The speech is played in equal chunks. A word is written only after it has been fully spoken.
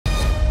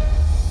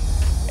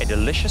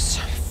delicious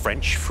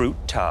French fruit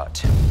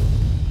tart.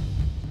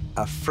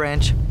 A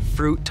French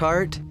fruit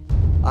tart?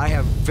 I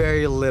have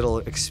very little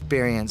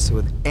experience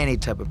with any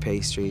type of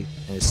pastry,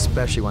 and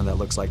especially one that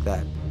looks like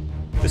that.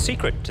 The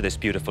secret to this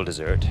beautiful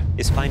dessert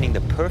is finding the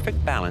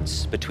perfect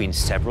balance between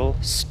several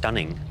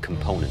stunning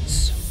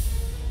components.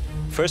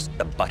 First,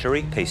 the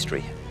buttery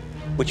pastry,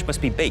 which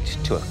must be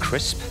baked to a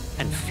crisp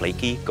and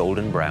flaky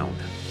golden brown.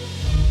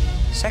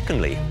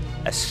 Secondly,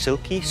 a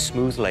silky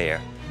smooth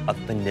layer of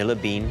vanilla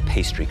bean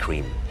pastry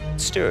cream,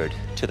 stirred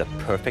to the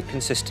perfect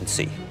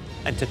consistency.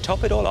 And to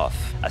top it all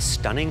off, a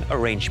stunning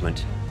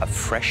arrangement of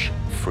fresh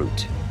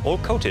fruit, all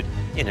coated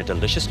in a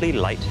deliciously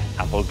light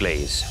apple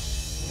glaze.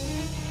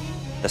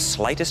 The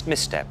slightest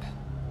misstep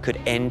could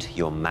end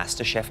your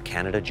MasterChef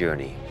Canada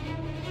journey.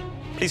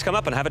 Please come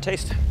up and have a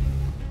taste.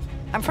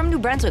 I'm from New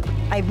Brunswick.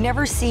 I've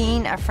never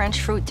seen a French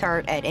fruit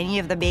tart at any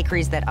of the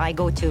bakeries that I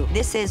go to.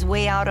 This is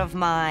way out of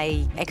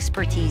my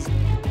expertise.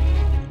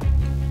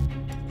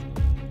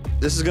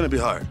 This is gonna be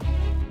hard.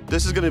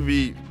 This is gonna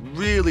be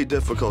really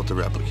difficult to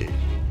replicate.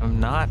 I'm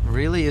not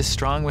really as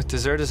strong with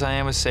dessert as I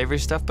am with savory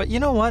stuff, but you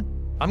know what?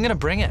 I'm gonna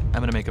bring it.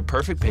 I'm gonna make a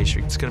perfect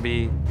pastry. It's gonna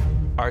be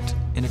art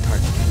in a tart.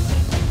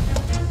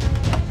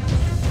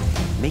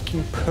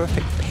 Making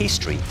perfect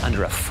pastry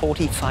under a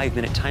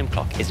 45-minute time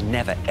clock is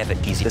never, ever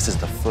easy. This is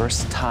the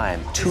first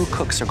time 2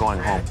 cooks are going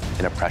home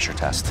in a pressure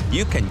test.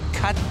 You can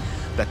cut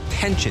the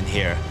tension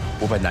here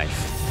with a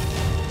knife.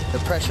 The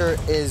pressure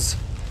is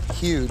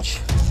huge.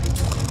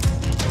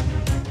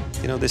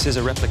 You know, this is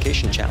a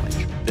replication challenge.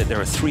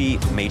 There are 3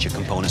 major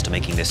components to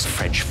making this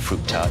French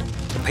fruit tart.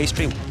 The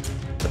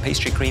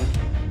pastry cream,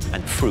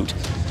 and fruit.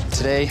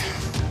 Today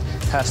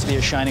has to be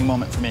a shining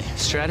moment for me.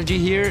 Strategy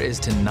here is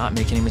to not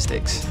make any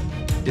mistakes.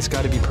 It's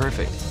got to be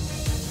perfect.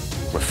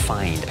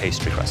 Refined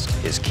pastry crust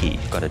is key.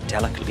 You've got to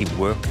delicately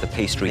work the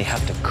pastry. You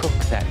have to cook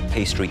that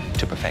pastry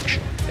to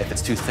perfection. If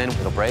it's too thin,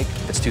 it'll break.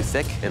 If it's too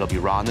thick, it'll be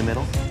raw in the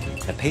middle.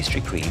 The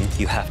pastry cream,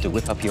 you have to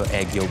whip up your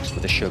egg yolks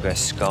with the sugar,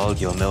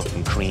 scald your milk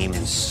and cream,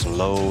 and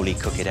slowly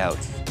cook it out.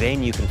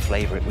 Then you can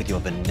flavor it with your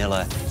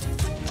vanilla.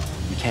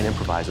 You can't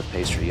improvise with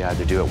pastry. You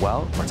either do it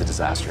well or it's a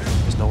disaster.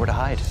 There's nowhere to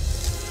hide.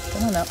 I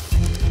don't know.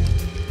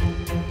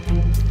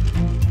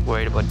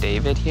 Worried about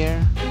David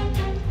here?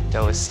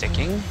 Dough is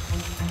sticking.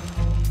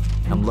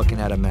 I'm looking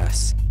at a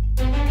mess.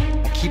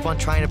 I keep on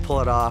trying to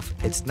pull it off.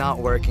 It's not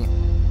working.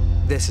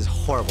 This is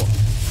horrible.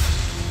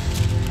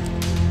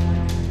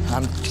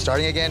 I'm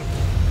starting again.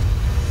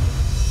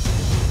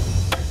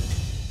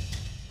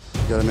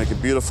 You gotta make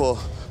it beautiful.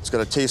 It's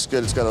gotta taste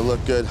good. It's gotta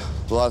look good.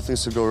 A lot of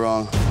things could go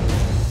wrong.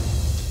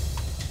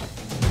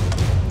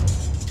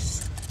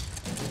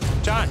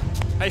 John,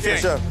 how you feeling?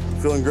 Hey, Chef.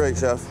 Feeling great,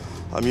 Chef.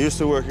 I'm used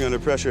to working under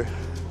pressure.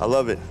 I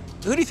love it.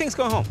 Who do you think's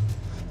going home?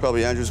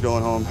 Probably Andrew's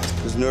going home.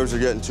 His nerves are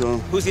getting to him.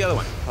 Who's the other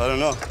one? I don't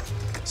know.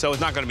 So it's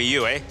not going to be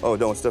you, eh? Oh,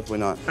 no, it's definitely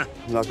not.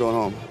 I'm not going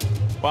home.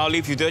 Well, I'll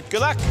leave you to it.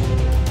 Good luck.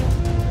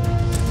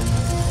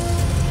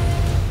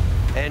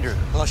 Andrew.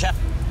 Hello, Chef.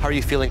 How are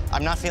you feeling?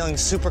 I'm not feeling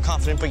super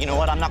confident, but you know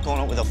what? I'm not going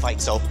out with a fight,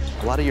 so...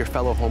 A lot of your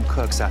fellow home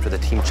cooks after the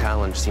team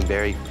challenge seem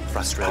very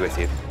frustrated with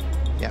you.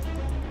 Yeah.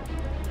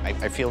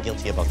 I feel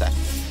guilty about that.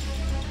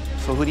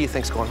 So who do you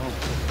think's going home?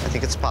 I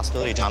think it's a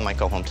possibility John might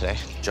go home today.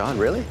 John,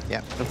 really? Yeah.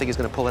 I don't think he's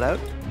gonna pull it out?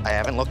 I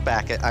haven't looked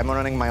back. I'm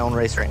running my own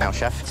race right now,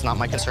 Chef. It's not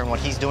my concern what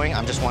he's doing.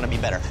 I just want to be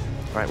better.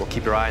 All right, well,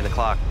 keep your eye on the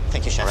clock.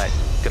 Thank you, Chef. All right,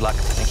 good luck.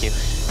 Thank you.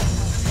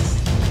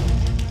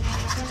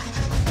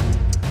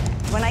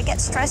 When I get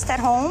stressed at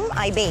home,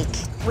 I bake,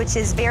 which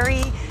is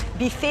very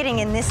befitting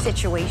in this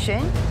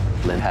situation.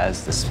 Lynn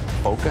has this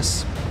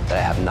focus that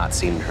I have not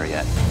seen in her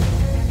yet.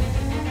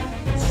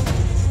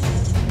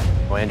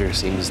 Andrew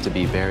seems to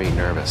be very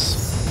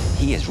nervous.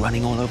 He is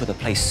running all over the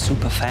place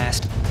super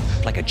fast,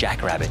 like a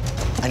jackrabbit.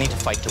 I need to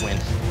fight to win.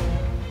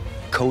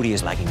 Cody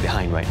is lagging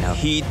behind right now.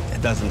 He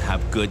doesn't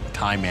have good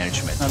time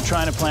management. I'm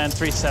trying to plan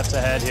 3 steps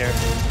ahead here.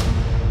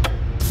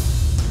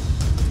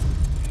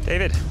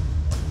 David,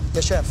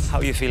 Yes, Chef. how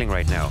are you feeling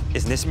right now?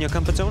 Isn't this in your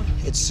comfort zone?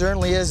 It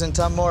certainly isn't.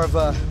 I'm more of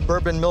a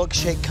bourbon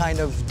milkshake kind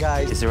of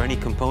guy. Is there any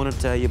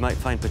component you might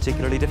find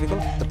particularly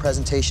difficult? The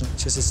presentation,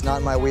 it's not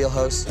in my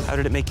wheelhouse. How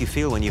did it make you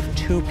feel when you have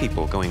 2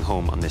 people going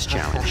home on this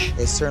challenge?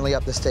 It's certainly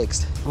up the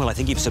stakes. Well, I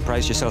think you've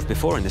surprised yourself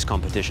before in this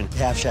competition.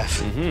 Yeah,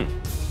 Chef.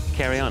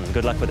 Carry on, and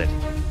good luck with it.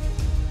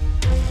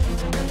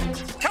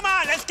 Come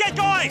on, let's get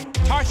going.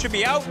 Tart should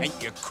be out, and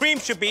your cream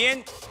should be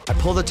in. I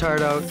pull the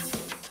tart out,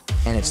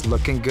 and it's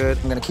looking good.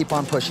 I'm gonna keep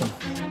on pushing.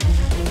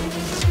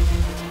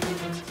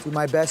 Do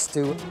my best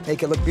to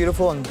make it look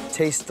beautiful and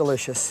taste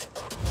delicious.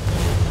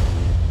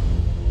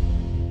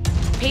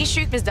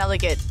 Pastry is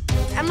delicate.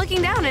 I'm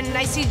looking down and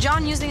I see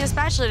John using a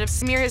spatula to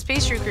smear his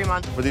pastry cream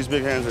on. But these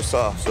big hands are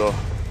soft, so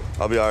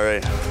I'll be all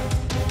right.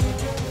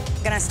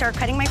 I'm gonna start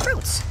cutting my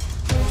fruits.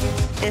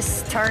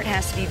 This tart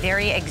has to be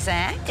very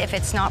exact. If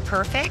it's not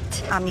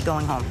perfect, I'm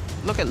going home.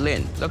 Look at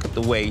Lynn. Look at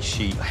the way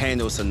she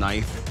handles the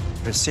knife.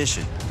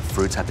 Precision. The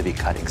fruits have to be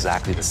cut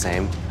exactly the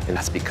same. It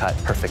has to be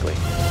cut perfectly.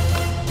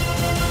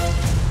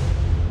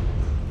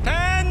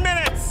 10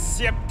 minutes.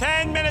 You have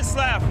 10 minutes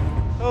left.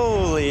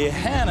 Holy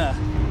Hannah.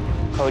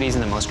 Cody's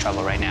in the most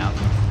trouble right now.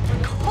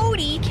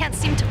 Cody can't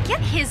seem to get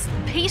his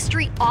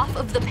pastry off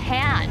of the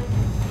pan.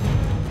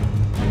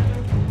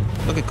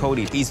 Look at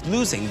Cody. He's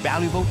losing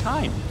valuable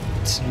time.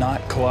 It's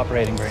not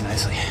cooperating very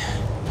nicely.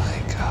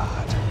 My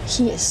God.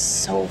 He is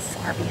so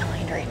far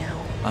behind right now.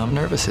 I'm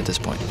nervous at this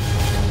point.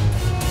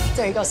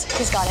 There he goes.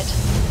 He's got it.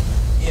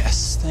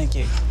 Yes, thank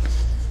you.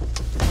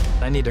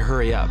 I need to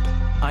hurry up.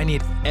 I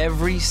need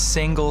every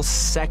single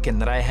second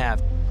that I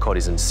have.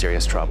 Cody's in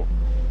serious trouble.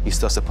 He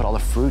still has to put all the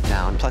fruit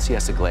down, plus he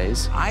has to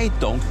glaze. I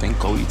don't think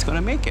Cody's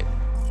gonna make it.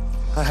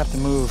 I have to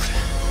move.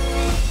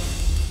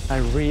 I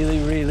really,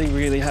 really,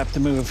 really have to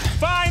move.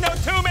 Final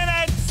 2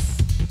 minutes!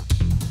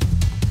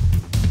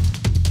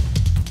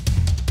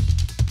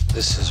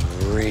 This is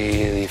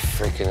really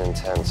freaking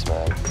intense,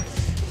 man.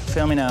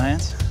 Fail me now,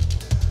 Hans.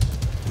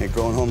 Ain't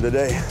going home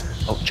today.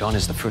 Oh, John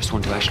is the first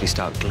one to actually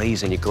start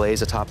glazing. You glaze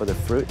the top of the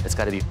fruit. It's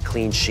got to be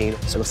clean sheen,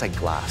 so it looks like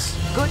glass.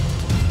 Good.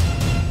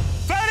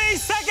 30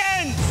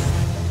 seconds!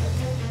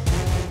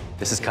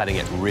 This is cutting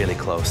it really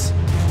close.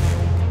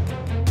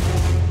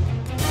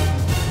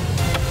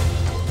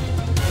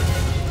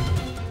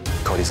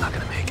 Cody's not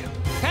gonna make it.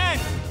 10,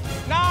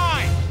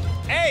 9,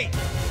 8,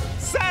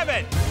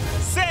 7,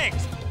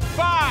 6,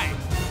 5,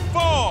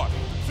 4,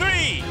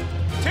 3,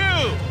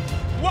 2,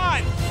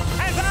 1.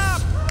 Hands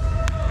up!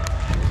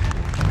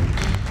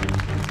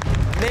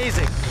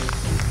 Amazing.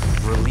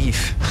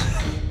 Relief.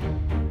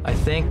 I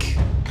think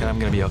that I'm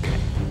gonna be okay.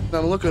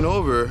 I'm looking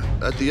over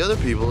at the other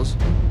people's,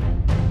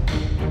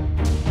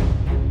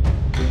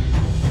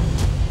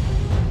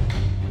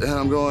 and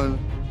I'm going,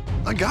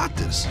 I got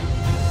this.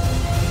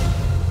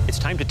 It's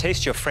time to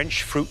taste your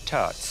French fruit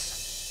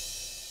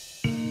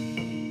tarts.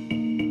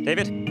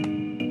 David,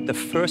 the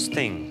first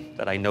thing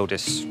that I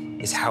notice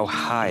is how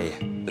high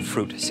the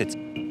fruit sits.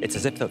 It's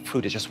as if the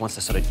fruit just wants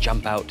to sort of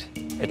jump out.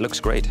 It looks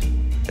great.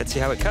 Let's see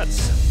how it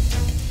cuts.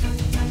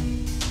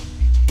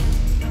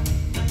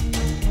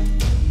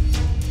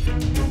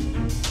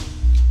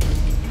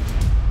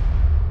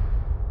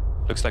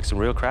 Looks like some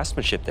real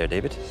craftsmanship there,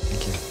 David.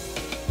 Thank you.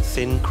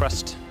 Thin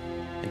crust,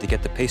 and to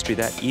get the pastry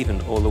that even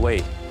all the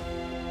way.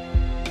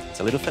 It's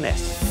a little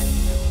finesse.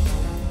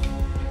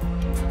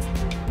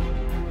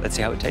 Let's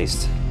see how it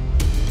tastes.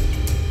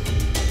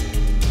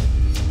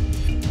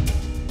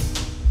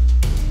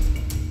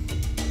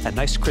 A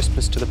nice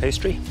crispness to the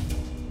pastry.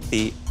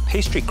 The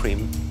pastry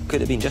cream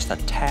could have been just a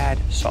tad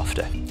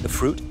softer. The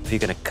fruit, if you're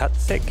gonna cut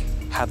thick,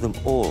 have them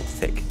all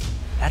thick.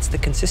 That's the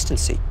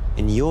consistency,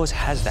 and yours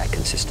has that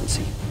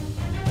consistency.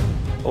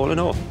 All in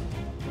all,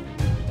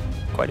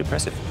 quite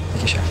impressive.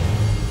 Thank you, Chef.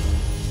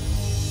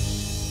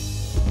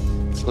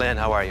 Lynn,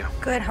 how are you?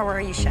 Good. How are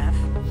you, Chef?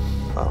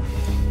 Oh,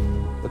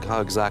 look how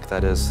exact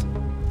that is.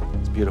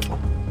 It's beautiful.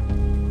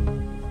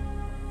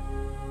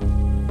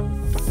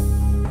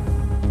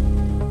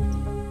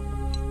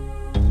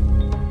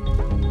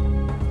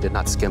 Did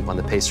not skimp on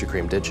the pastry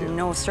cream, did you?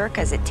 No, sir,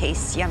 because it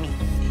tastes yummy.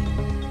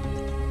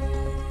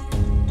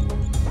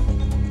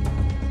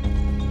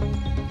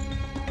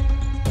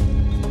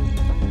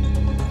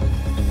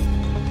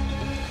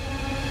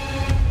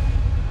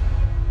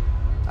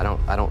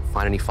 I don't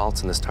find any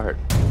faults in this tart.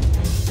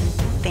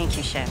 Thank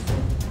you, Chef.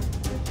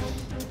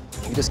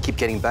 You just keep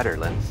getting better,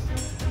 Lynn.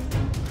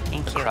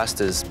 Thank The you.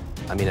 crust is,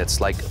 I mean, it's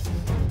like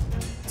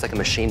a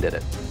machine did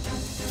it.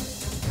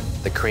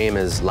 The cream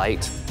is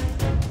light,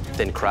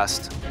 thin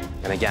crust,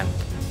 and again,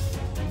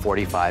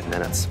 45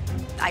 minutes.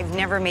 I've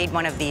never made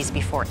one of these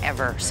before,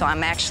 ever, so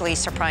I'm actually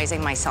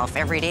surprising myself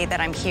every day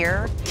that I'm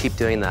here. Keep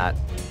doing that,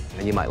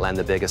 and you might land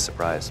the biggest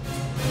surprise.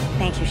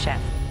 Thank you, Chef.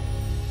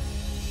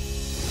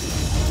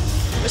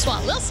 Just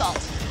want a little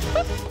salt.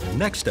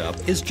 Next up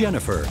is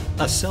Jennifer,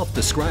 a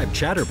self-described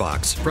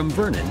chatterbox from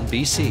Vernon,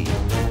 BC.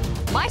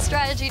 My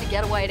strategy to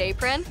get a white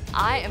apron,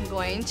 I am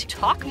going to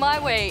talk my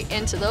way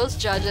into those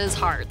judges'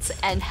 hearts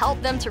and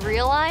help them to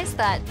realize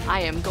that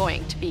I am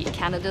going to be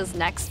Canada's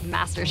next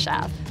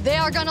MasterChef. They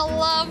are gonna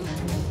love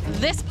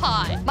this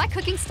pie. My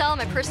cooking style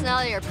and my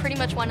personality are pretty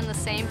much one and the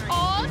same.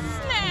 Oh,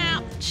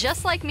 snap!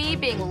 Just like me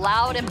being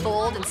loud and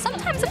bold and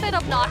sometimes a bit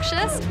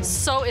obnoxious,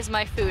 so is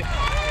my food.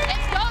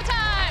 It's go time!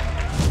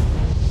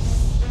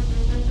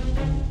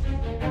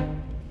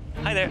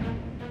 Hi there.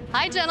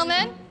 Hi,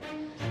 gentlemen.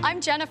 I'm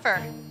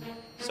Jennifer.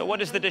 So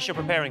what is the dish you're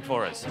preparing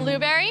for us?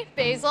 Blueberry,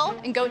 basil,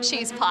 and goat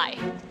cheese pie.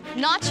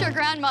 Not your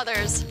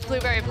grandmother's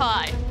blueberry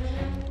pie.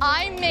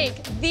 I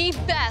make the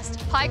best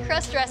pie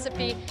crust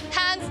recipe,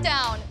 hands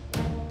down,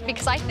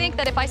 because I think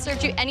that if I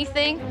served you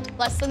anything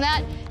less than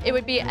that, it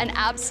would be an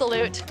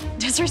absolute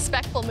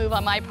disrespectful move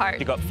on my part.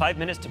 You got 5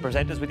 minutes to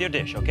present us with your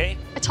dish, okay?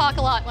 I talk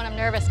a lot when I'm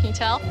nervous, can you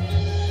tell?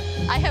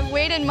 I have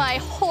waited my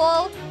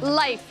whole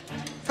life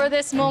for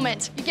this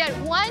moment. You get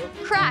one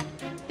crack.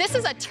 This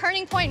is a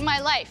turning point in my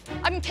life.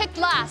 I've been picked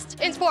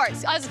last in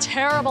sports. I was a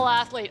terrible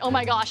athlete. Oh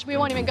my gosh, we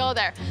won't even go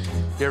there.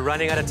 You're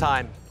running out of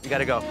time. You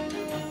gotta go.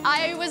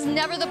 I was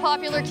never the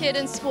popular kid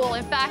in school.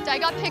 In fact, I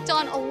got picked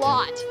on a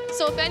lot.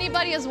 So if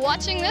anybody is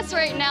watching this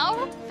right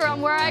now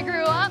from where I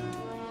grew up,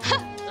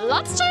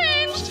 lots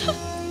changed.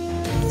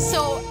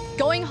 So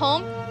going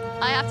home,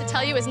 I have to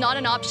tell you, is not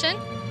an option,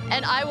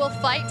 and I will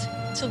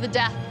fight to the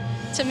death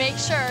to make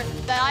sure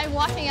that I'm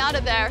walking out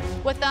of there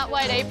with that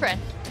white apron.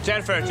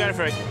 Jennifer,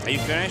 are you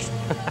finished?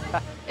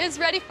 It's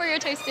ready for your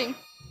tasting.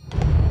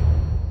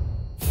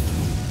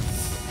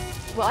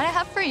 What I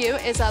have for you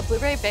is a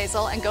blueberry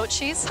basil and goat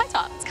cheese pie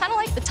top. It's kind of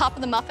like the top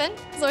of the muffin.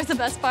 It's always the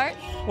best part.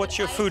 What's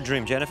your food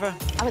dream, Jennifer?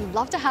 I would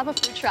love to have a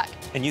food truck.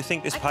 And you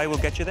think this pie will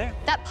get you there?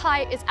 That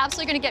pie is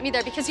absolutely going to get me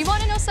there because you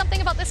want to know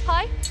something about this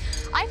pie?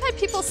 I've had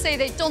people say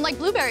they don't like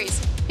blueberries.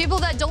 People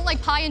that don't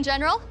like pie in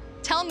general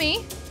tell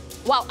me,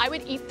 wow, I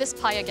would eat this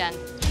pie again.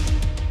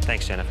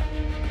 Thanks, Jennifer.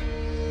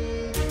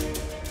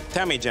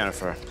 Tell me,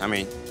 Jennifer, I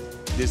mean,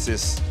 this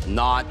is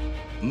not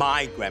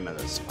my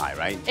grandmother's pie,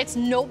 right? It's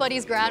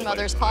nobody's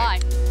grandmother's pie.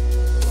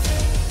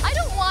 I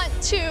don't want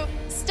to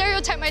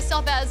stereotype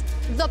myself as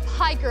the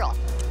pie girl.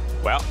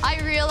 Well, I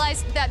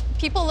realized that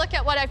people look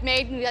at what I've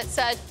made and that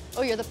said,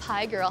 oh, you're the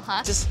pie girl,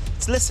 huh? just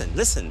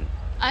listen.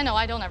 I know,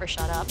 I don't ever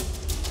shut up.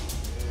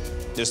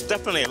 There's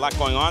definitely a lot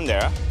going on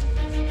there.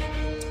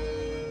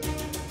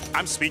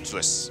 I'm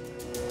speechless.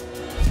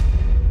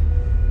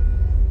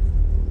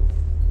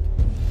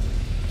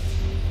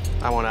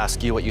 I won't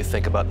ask you what you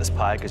think about this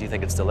pie because you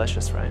think it's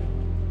delicious, right?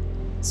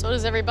 So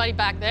does everybody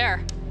back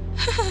there.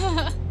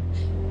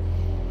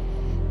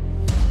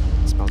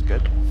 Smells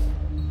good.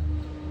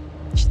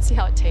 You should see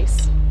how it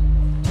tastes.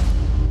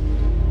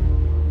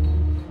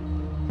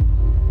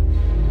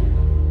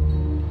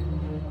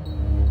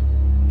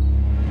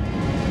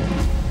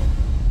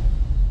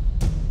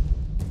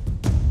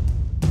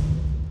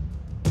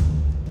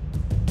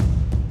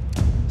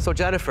 So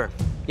Jennifer,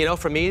 you know,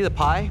 for me, the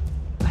pie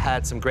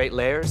had some great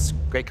layers,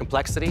 great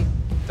complexity.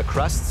 The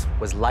crust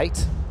was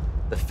light.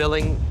 The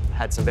filling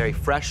had some very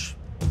fresh,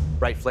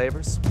 bright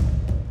flavors.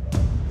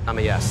 I'm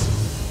a yes.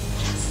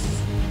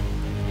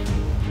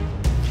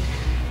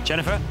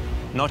 Jennifer,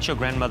 not your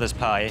grandmother's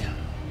pie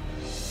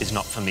is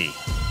not for me.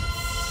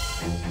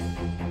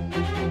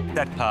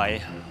 That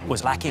pie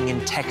was lacking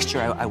in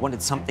texture. I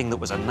wanted something that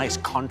was a nice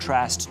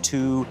contrast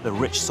to the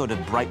rich, sort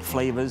of bright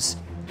flavors.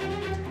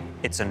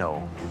 It's a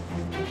no.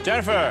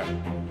 Jennifer,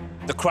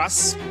 the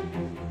crust,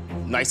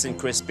 nice and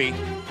crispy.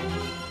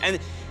 And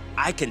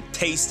I can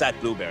taste that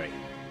blueberry.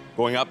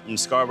 Growing up in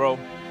Scarborough,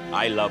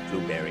 I love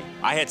blueberry.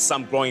 I had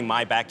some growing in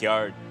my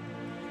backyard.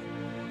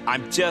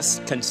 I'm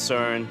just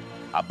concerned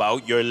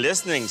about your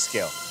listening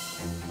skill.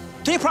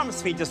 Can you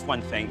promise me just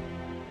one thing?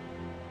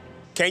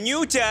 Can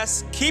you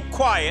just keep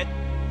quiet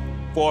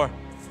for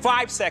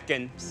 5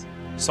 seconds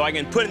so I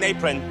can put an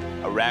apron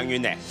around your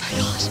neck? Oh my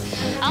gosh.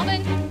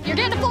 Alvin, you're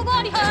getting a full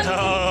body hug.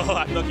 Oh,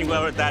 I'm looking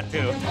well at that too.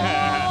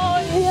 Oh,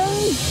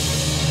 yes.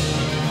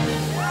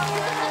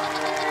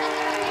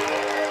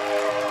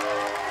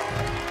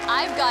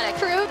 I've got to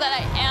prove that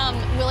I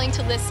am willing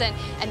to listen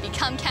and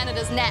become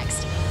Canada's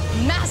next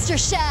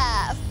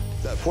MasterChef.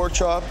 That pork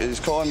chop is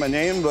calling my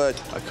name,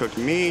 but I cook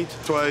meat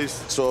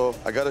twice, so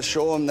I gotta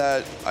show them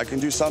that I can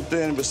do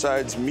something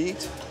besides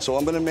meat. So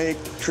I'm gonna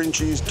make cream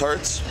cheese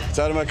tarts. It's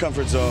out of my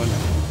comfort zone.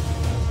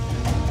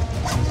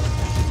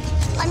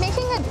 I'm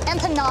making an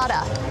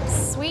empanada.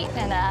 Sweet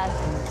and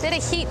a bit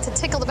of heat to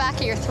tickle the back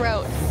of your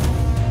throat.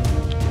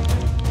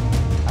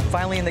 I'm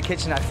finally in the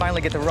kitchen. I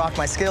finally get to rock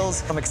my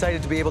skills. I'm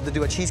excited to be able to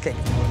do a cheesecake.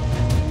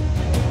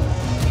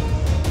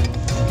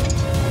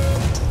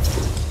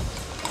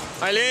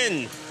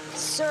 Eileen,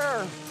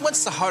 Sir,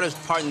 what's the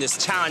hardest part in this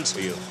challenge for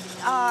you?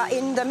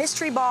 in the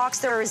mystery box,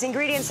 there's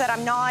ingredients that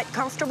I'm not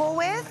comfortable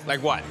with.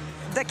 Like what?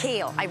 The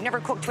kale. I've never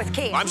cooked with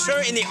kale. I'm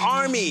sure in the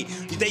Army,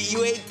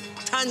 you ate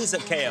tons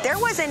of kale. There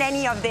wasn't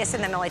any of this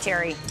in the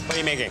military. What are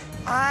you making?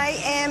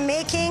 I am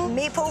making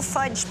maple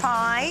fudge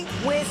pie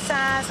with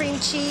cream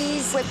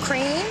cheese, whipped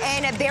cream,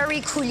 and a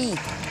berry coulis.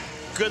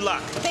 Good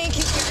luck. Thank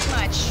you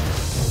very much.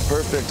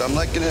 Perfect, I'm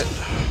liking it.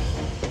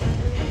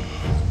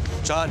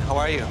 John, how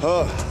are you?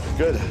 Oh,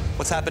 good.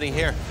 What's happening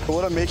here?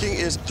 What I'm making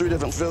is 3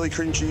 different Philly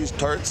cream cheese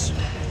tarts.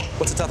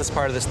 What's the toughest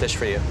part of this dish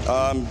for you?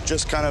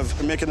 Just kind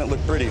of making it look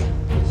pretty.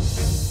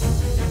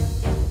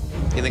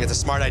 You think it's a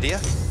smart idea?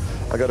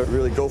 I gotta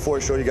really go for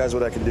it, show you guys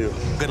what I can do.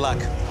 Good luck.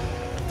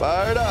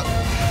 Fired up.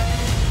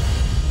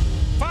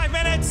 5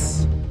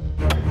 minutes.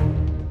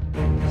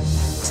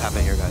 What's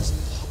happening here, guys?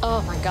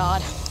 Oh, my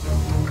God.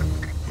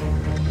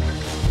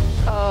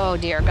 Oh,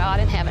 dear God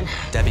in heaven.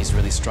 Debbie's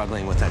really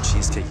struggling with that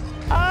cheesecake.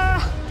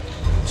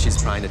 She's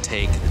trying to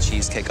take the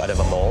cheesecake out of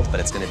a mold, but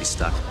it's gonna be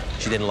stuck.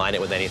 She didn't line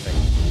it with anything.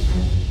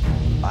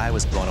 I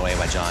was blown away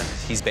by John.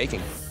 He's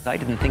baking. I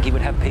didn't think he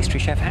would have pastry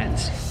chef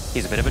hands.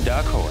 He's a bit of a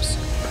dark horse.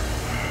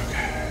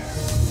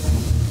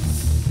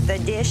 The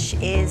dish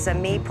is a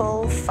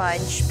maple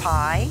fudge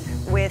pie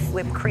with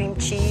whipped cream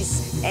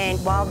cheese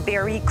and wild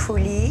berry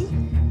coulis.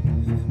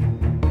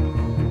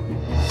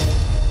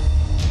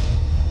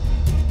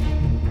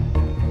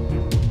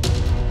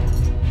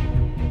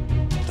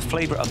 The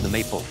flavor of the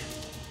maple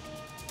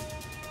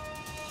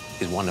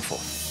is wonderful.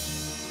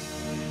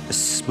 The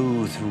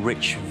smooth,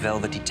 rich,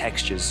 velvety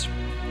textures,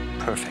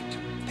 perfect.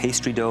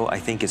 Pastry dough, I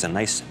think, is a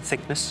nice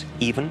thickness,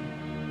 even.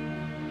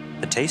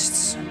 The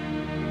tastes,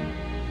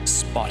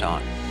 spot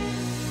on.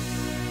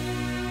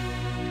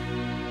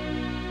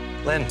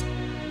 Lynn,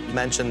 you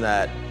mentioned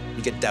that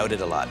you get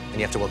doubted a lot and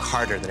you have to work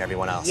harder than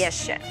everyone else.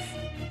 Yes, chef.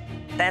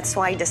 That's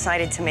why I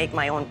decided to make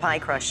my own pie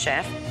crust,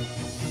 chef.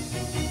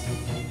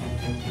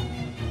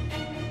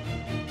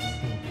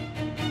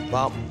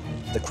 Well,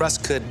 the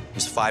crust could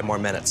use 5 more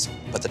minutes,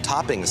 but the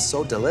topping is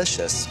so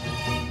delicious,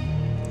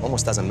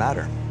 almost doesn't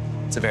matter.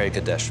 It's a very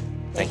good dish.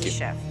 Thank you,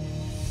 chef.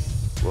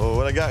 Well,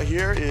 what I got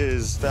here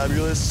is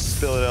fabulous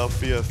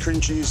Philadelphia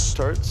cream cheese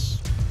tarts.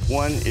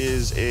 One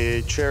is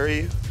a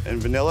cherry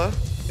and vanilla.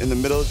 In the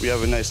middle, we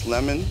have a nice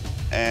lemon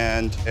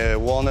and a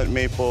walnut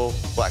maple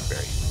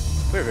blackberry.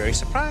 We're very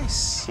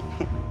surprised.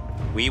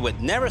 We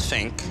would never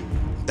think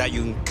that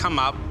you can come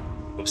up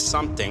with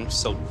something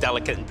so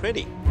delicate and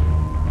pretty.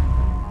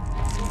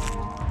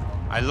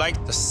 I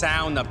like the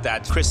sound of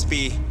that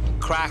crispy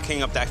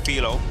cracking of that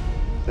phyllo.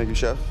 Thank you,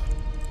 chef.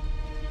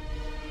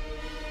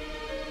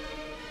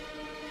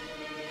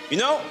 You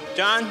know,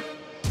 John,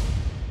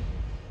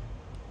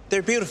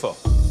 they're beautiful.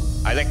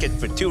 I like it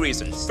for 2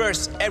 reasons.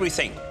 First,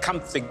 everything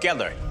comes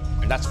together,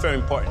 and that's very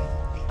important.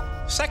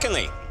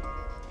 Secondly,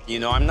 you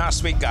know, I'm not a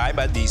sweet guy,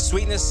 but the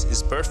sweetness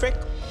is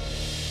perfect.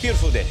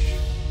 Beautiful dish.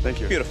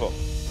 Thank you. Beautiful.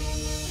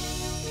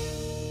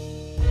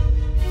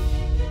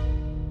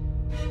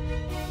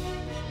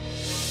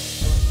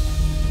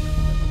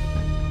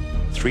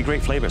 Three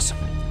great flavors,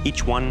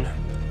 each one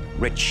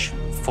rich,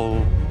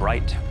 full,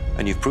 bright,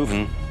 and you've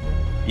proven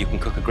you can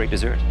cook a great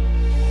dessert.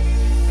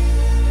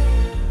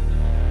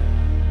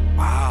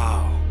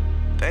 Wow,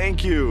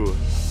 thank you.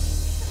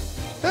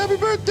 Happy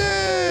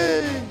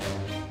birthday!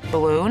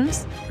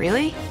 Balloons?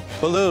 Really?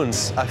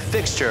 Balloons, a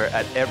fixture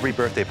at every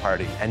birthday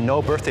party, and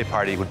no birthday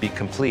party would be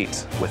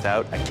complete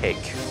without a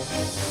cake.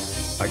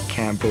 I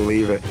can't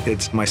believe it.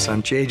 It's my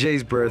son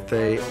JJ's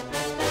birthday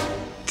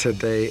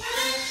today.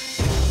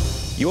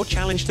 Your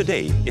challenge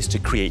today is to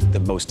create the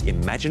most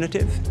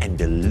imaginative and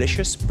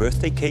delicious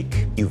birthday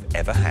cake you've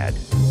ever had.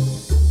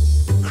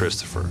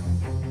 Christopher,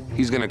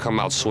 he's gonna come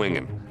out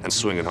swinging, and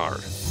swinging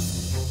hard.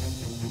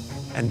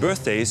 And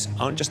birthdays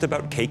aren't just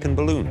about cake and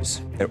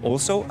balloons. They're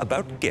also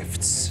about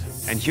gifts.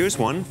 And here's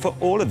one for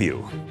all of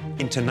you.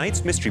 In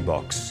tonight's mystery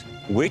box,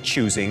 we're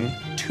choosing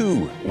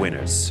 2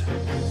 winners.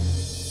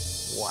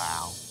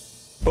 Wow.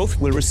 Both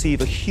will receive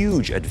a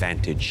huge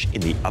advantage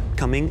in the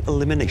upcoming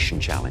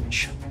elimination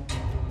challenge.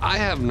 I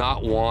have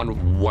not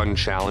won one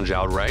challenge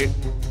outright.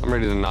 I'm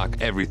ready to knock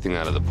everything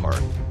out of the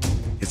park.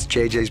 It's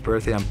JJ's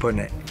birthday. I'm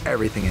putting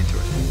everything into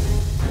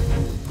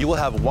it. You will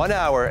have 1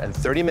 hour and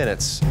 30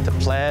 minutes to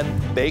plan,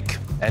 bake,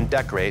 and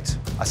decorate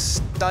a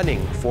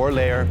stunning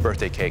 4-layer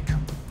birthday cake.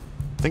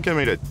 I think I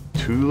made a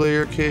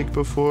 2-layer cake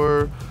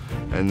before,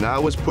 and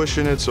that was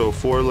pushing it, so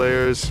 4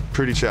 layers,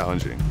 pretty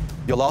challenging.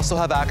 You'll also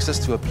have access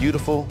to a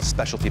beautiful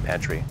specialty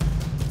pantry,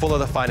 full of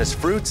the finest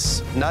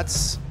fruits,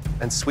 nuts,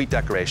 and sweet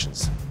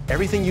decorations.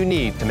 Everything you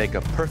need to make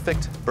a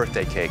perfect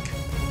birthday cake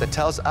that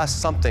tells us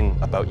something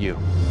about you.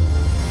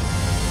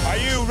 Are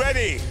you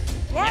ready?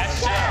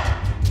 Yes,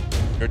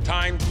 chef. Your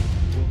time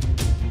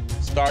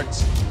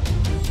starts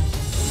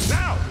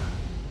now.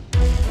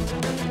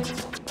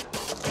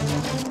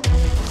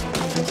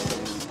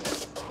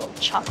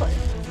 Chocolate.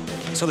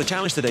 So the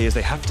challenge today is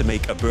they have to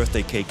make a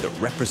birthday cake that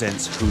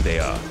represents who they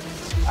are.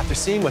 After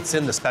seeing what's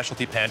in the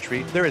specialty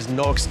pantry, there is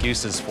no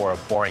excuses for a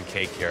boring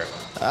cake here.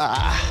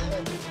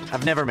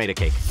 I've never made a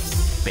cake.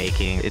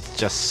 Baking, it's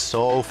just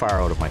so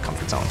far out of my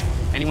comfort zone.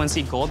 Anyone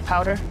see gold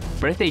powder?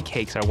 Birthday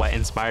cakes are what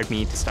inspired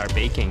me to start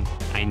baking.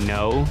 I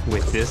know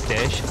with this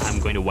dish, I'm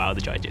going to wow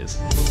the judges.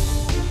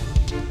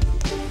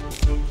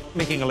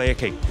 Making a layer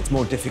cake, it's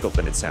more difficult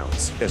than it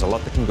sounds. There's a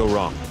lot that can go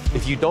wrong.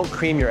 If you don't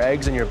cream your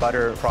eggs and your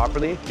butter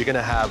properly, you're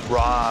gonna have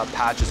raw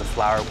patches of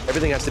flour.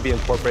 Everything has to be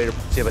incorporated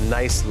so you have a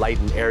nice, light,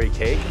 and airy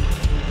cake.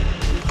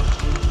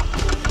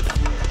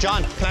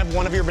 John, can I have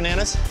one of your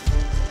bananas?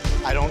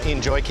 I don't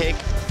enjoy cake.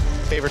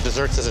 Favorite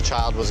desserts as a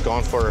child was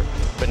going for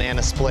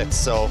banana splits,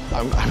 so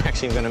I'm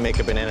actually gonna make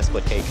a banana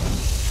split cake.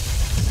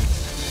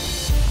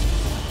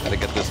 Gotta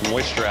get this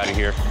moisture out of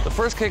here. The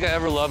first cake I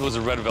ever loved was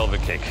a red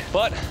velvet cake,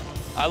 but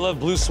I love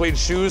blue suede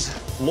shoes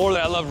more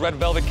than I love red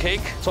velvet cake,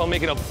 so I'm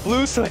making a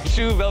blue suede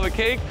shoe velvet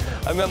cake.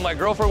 I met my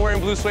girlfriend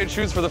wearing blue suede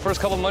shoes. For the first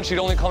couple months, she'd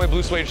only call me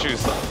blue suede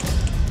shoes.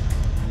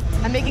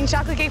 I'm making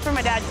chocolate cake for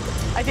my dad.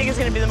 I think it's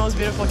gonna be the most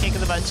beautiful cake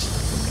of the bunch.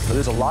 So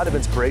there's a lot of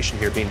inspiration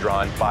here being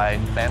drawn by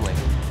family.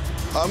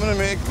 I'm gonna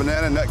make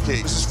banana nut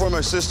cake. This is for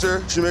my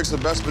sister. She makes the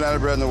best banana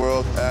bread in the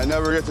world, and I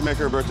never get to make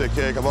her a birthday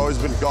cake. I've always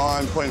been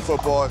gone playing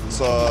football,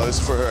 so this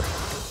is for her.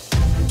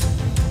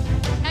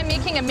 I'm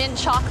making a mint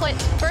chocolate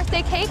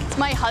birthday cake. It's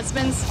my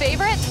husband's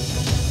favorite.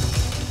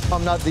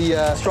 I'm not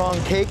the strong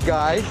cake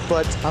guy,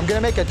 but I'm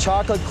gonna make a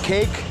chocolate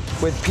cake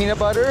with peanut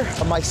butter.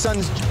 My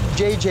son's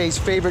JJ's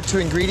favorite 2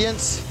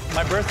 ingredients.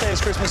 My birthday is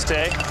Christmas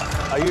Day.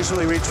 I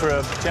usually reach for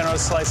a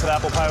generous slice of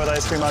apple pie with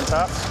ice cream on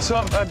top. So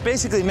I'm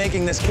basically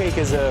making this cake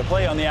as a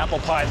play on the apple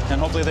pie,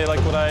 and hopefully they like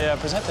what I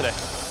present today.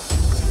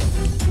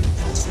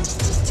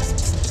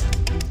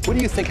 What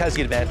do you think has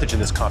the advantage in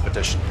this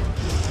competition?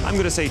 I'm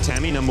going to say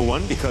Tammy,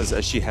 #1, because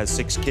she has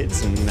 6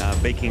 kids,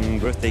 and baking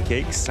birthday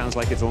cakes sounds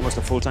like it's almost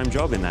a full-time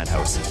job in that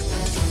house.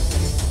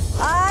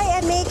 I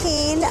am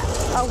making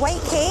a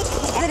white cake,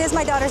 and it is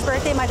my daughter's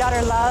birthday. My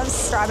daughter loves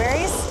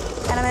strawberries,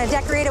 and I'm going to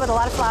decorate it with a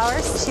lot of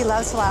flowers. She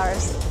loves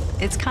flowers.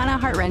 It's kind of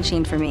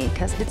heart-wrenching for me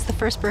because it's the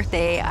first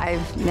birthday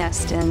I've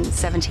missed in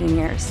 17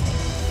 years.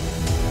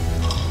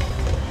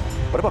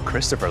 What about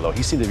Christopher, though?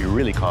 He seemed to be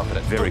really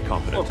confident. Very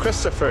confident. Well,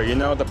 Christopher, you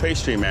know, the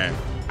pastry man.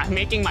 I'm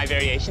making my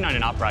variation on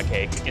an opera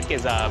cake. It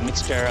is a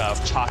mixture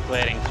of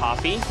chocolate and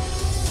coffee.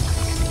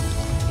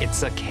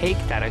 It's a cake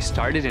that I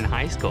started in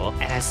high school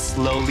and has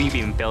slowly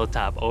been built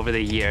up over the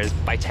years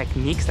by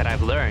techniques that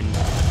I've learned.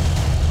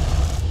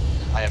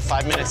 I have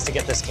 5 minutes to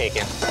get this cake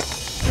in.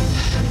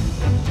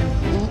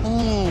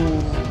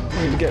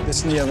 We need to get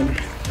this in the oven.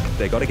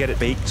 They got to get it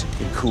baked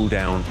and cool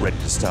down, ready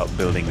to start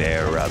building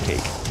their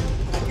cake.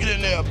 Get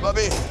in there,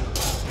 Bubby.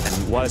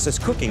 And whilst it's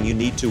cooking, you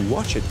need to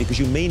watch it because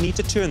you may need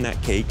to turn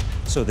that cake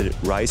so that it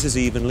rises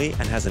evenly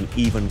and has an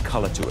even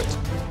color to it.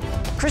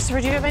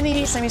 Christopher, do you have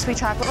any semi-sweet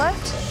chocolate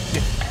left?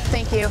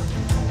 Thank you.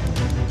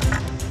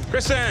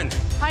 Kristen!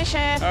 Hi,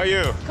 Chef. How are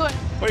you? Good.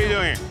 What are you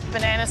doing?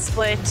 Banana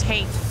split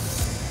cake.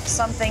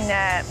 Something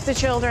that the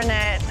children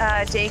at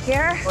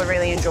daycare would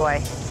really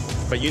enjoy.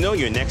 But you know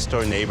your next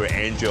door neighbor,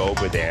 Andrew,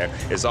 over there,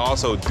 is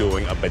also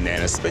doing a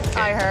banana split cake.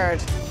 I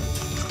heard.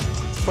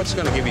 What's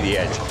going to give you the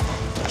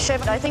edge?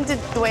 Chef, I think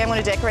that the way I'm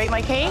going to decorate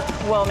my cake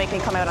will make me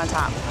come out on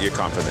top. You're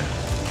confident.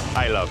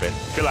 I love it.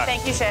 Good luck.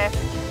 Thank you, Chef.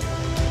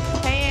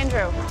 Hey,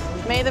 Andrew.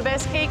 May the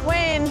best cake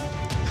win.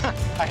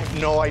 I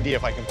have no idea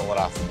if I can pull it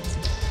off.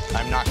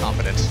 I'm not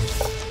confident.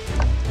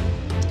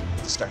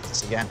 Let's start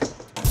this again.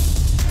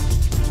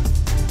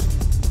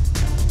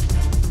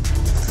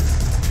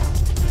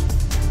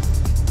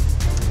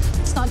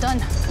 It's not done.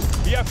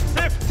 You have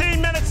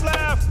 15 minutes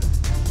left.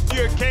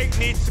 Your cake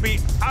needs to be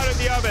out of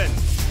the oven.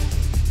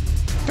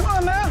 Come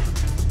on now.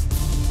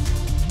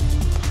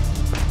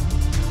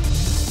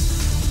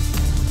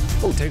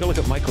 Oh, take a look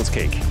at Michael's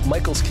cake.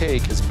 Michael's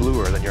cake is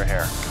bluer than your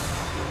hair.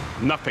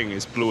 Nothing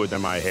is bluer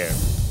than my hair.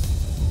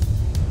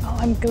 Oh,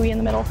 I'm gooey in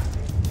the middle.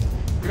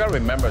 You gotta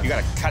remember, you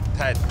gotta cut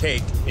that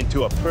cake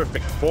into a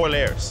perfect 4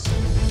 layers.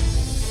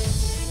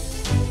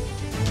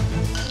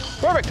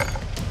 Perfect.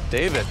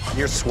 David,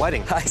 you're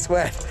sweating. I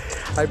sweat.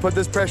 I put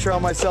this pressure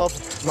on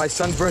myself. My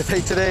son's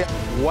birthday today.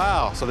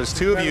 Wow, so there's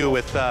 2 of you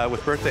with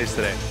birthdays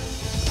today.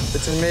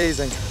 It's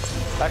amazing.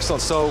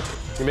 Excellent. So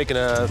you're making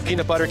a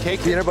peanut butter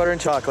cake? Peanut butter and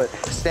chocolate.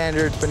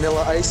 Standard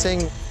vanilla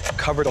icing.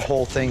 Cover the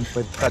whole thing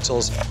with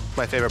pretzels.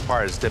 My favorite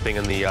part is dipping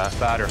in the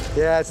batter.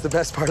 Yeah, it's the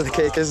best part of the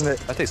cake, isn't it?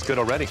 That tastes good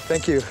already.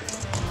 Thank you.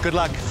 Good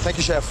luck. Thank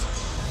you, Chef.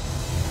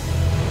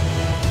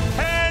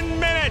 10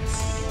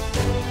 minutes!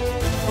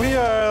 We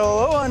are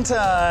low on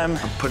time.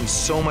 I'm putting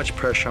so much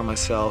pressure on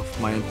myself.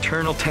 My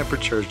internal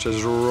temperature is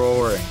just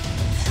roaring.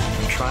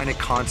 I'm trying to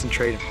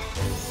concentrate.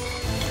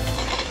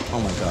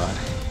 Oh my God.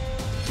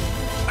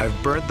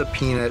 I've burnt the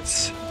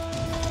peanuts.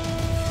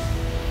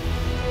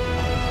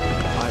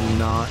 I'm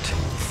not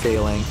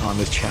failing on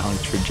this challenge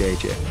for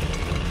JJ.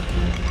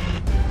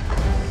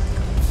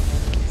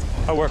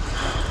 I'll work.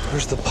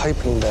 Where's the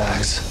piping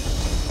bags?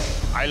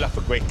 I love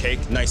a great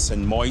cake, nice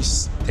and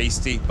moist,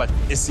 tasty, but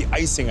it's the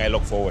icing I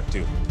look forward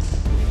to.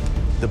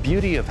 The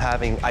beauty of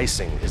having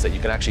icing is that you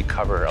can actually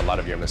cover a lot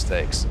of your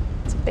mistakes.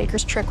 It's a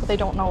baker's trick what they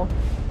don't know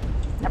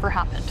never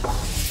happened.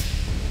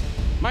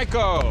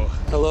 Michael!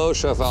 Hello,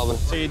 Chef Alvin.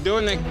 So you're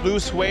doing like blue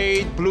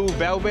suede, blue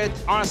velvet?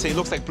 Honestly, it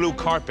looks like blue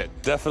carpet.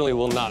 Definitely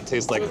will not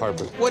taste like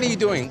carpet. What are you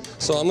doing?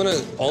 So I'm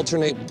gonna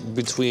alternate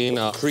between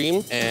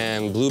cream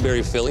and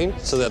blueberry filling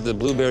so that the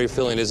blueberry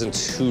filling isn't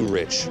too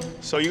rich.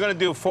 So you're gonna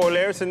do 4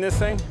 layers in this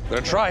thing? I'm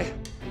gonna try.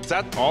 Is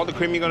that all the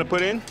cream you're gonna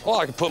put in? Oh,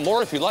 I can put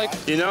more if you like.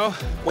 You know,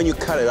 when you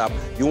cut it up,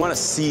 you wanna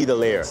see the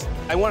layers.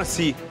 I wanna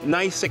see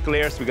nice thick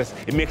layers because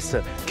it makes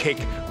the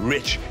cake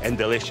rich and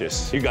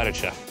delicious. You got it,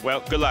 Chef.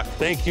 Well, good luck.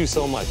 Thank you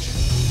so much.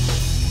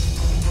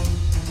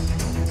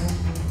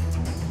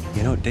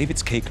 You know,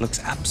 David's cake looks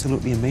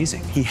absolutely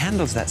amazing. He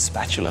handles that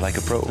spatula like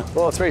a pro.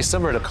 Well, it's very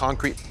similar to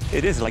concrete.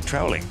 It is like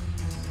troweling.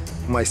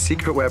 My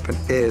secret weapon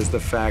is the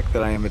fact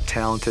that I am a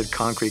talented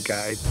concrete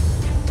guy.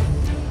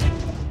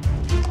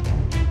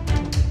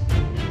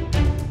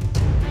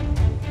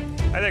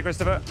 Hi there,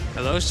 Christopher.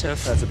 Hello,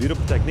 Chef. That's a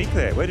beautiful technique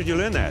there. Where did you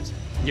learn that?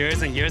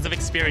 Years and years of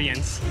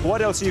experience.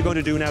 What else are you going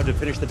to do now to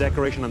finish the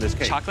decoration on this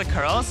cake? Chocolate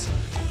curls.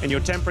 And you're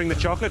tempering the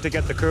chocolate to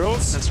get the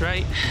curls? That's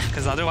right,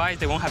 because otherwise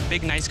they won't have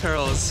big, nice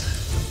curls.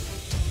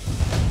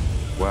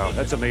 Wow,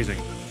 that's amazing.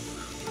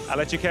 I'll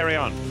let you carry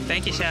on.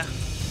 Thank you, Chef.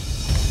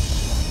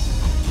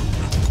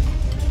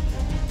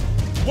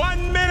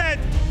 1 minute!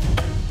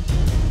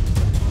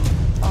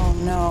 Oh,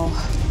 no.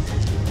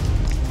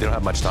 They don't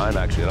have much time,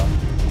 actually, at all.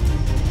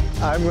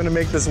 I'm going to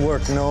make this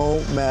work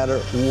no matter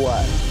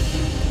what.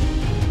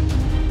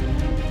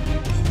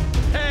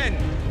 10,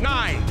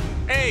 9,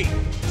 8,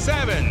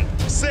 7,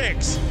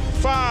 6,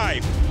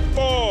 5,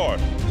 4,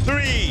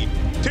 3,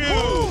 2,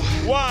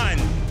 1.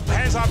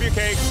 Hands off your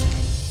cake.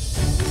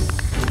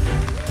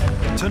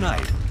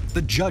 Tonight,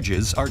 the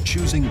judges are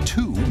choosing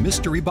 2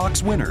 mystery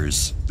box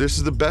winners. This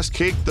is the best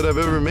cake that I've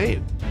ever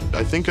made.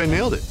 I think I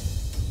nailed it.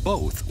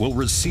 Both will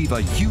receive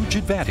a huge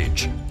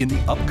advantage in the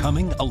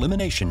upcoming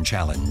elimination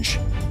challenge.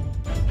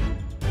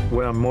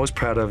 What I'm most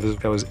proud of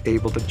is I was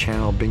able to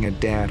channel being a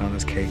dad on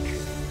this cake.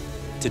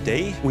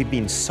 Today, we've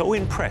been so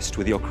impressed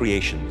with your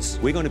creations,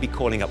 we're going to be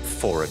calling up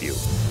 4 of you.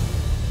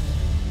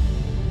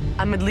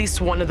 I'm at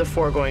least one of the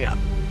 4 going up.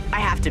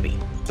 I have to be.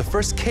 The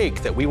first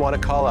cake that we want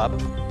to call up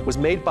was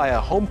made by a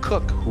home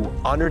cook who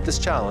honored this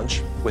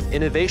challenge with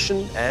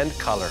innovation and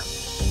color.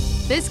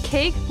 This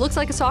cake looks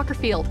like a soccer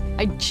field.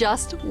 I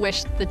just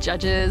wish the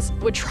judges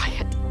would try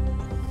it.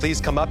 Please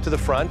come up to the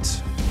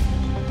front.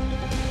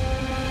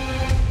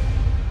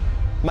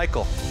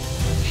 Michael.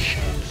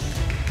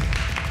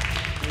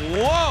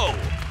 Whoa!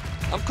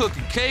 I'm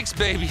cooking cakes,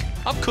 baby.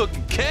 I'm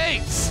cooking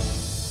cakes!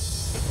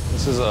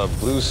 This is a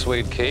blue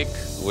suede cake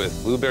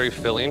with blueberry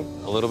filling,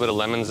 a little bit of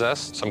lemon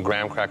zest, some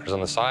graham crackers on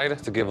the side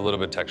to give a little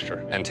bit of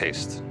texture and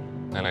taste.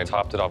 And I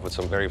topped it off with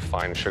some very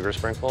fine sugar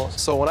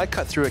sprinkles. So when I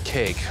cut through a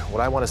cake,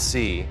 what I want to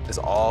see is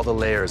all the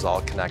layers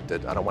all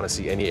connected. I don't want to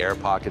see any air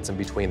pockets in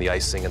between the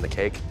icing and the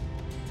cake.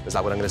 Is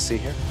that what I'm going to see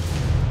here?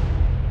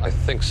 I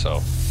think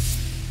so.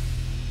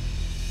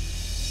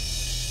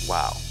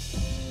 Wow.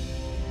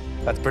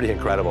 That's pretty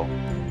incredible.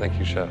 Thank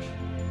you, Chef.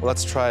 Well,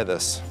 let's try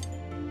this.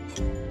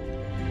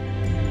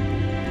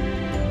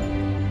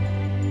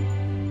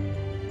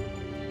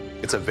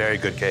 It's a very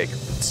good cake.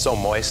 It's so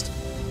moist.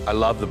 I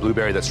love the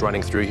blueberry that's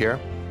running through here.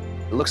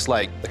 It looks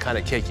like the kind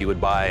of cake you would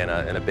buy in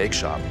a bake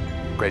shop.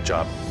 Great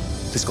job.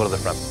 Please go to the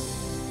front.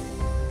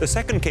 The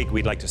second cake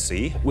we'd like to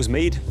see was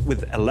made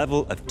with a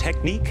level of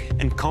technique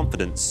and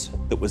confidence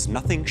that was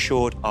nothing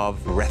short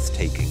of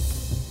breathtaking.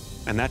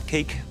 And that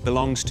cake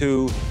belongs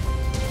to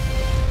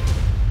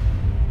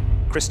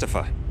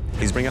Christopher.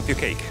 Please bring up your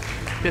cake.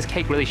 This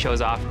cake really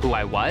shows off who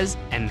I was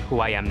and who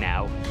I am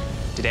now.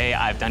 Today,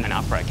 I've done an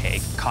opera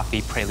cake,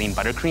 coffee praline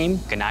buttercream,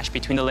 ganache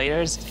between the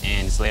layers,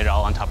 and it's layered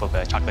all on top of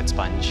a chocolate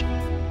sponge.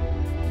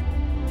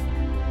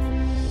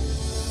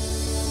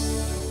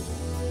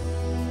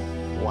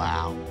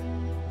 Wow.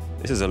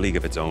 This is a league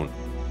of its own.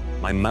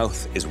 My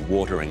mouth is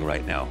watering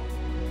right now.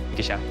 Thank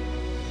you, Chef.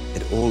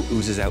 It all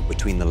oozes out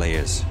between the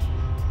layers.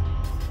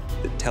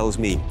 It tells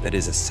me that it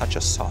is such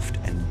a soft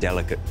and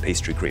delicate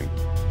pastry cream.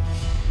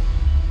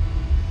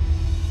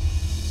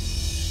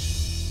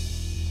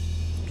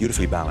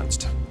 Beautifully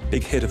balanced.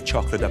 Big hit of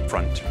chocolate up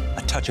front.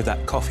 A touch of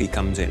that coffee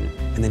comes in,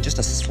 and then just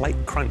a slight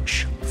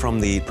crunch from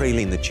the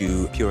praline that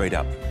you pureed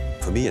up.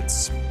 For me,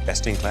 it's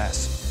best in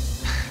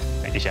class.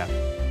 Thank you, Chef.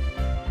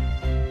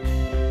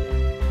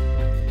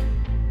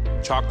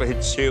 Chocolate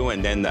hits you,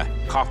 and then the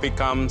coffee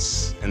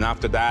comes, and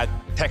after that,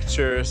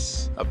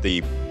 textures of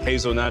the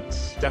hazelnut.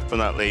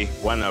 Definitely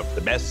one of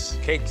the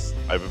best cakes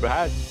I've ever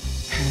had.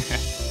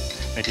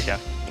 Thank you,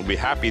 Chef. I'll be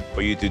happy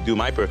for you to do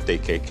my birthday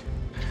cake.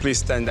 Please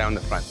stand down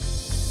the front.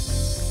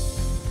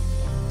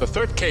 The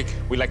third cake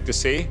we like to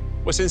see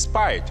was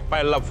inspired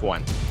by a loved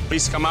one.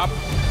 Please come up.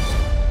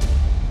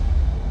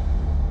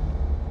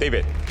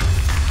 David.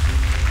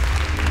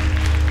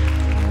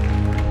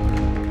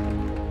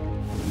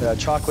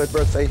 Chocolate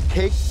birthday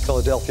cake,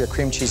 Philadelphia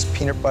cream cheese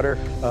peanut butter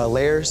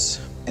layers,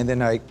 and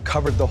then I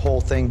covered the whole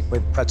thing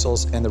with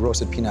pretzels and the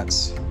roasted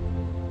peanuts.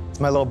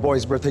 It's my little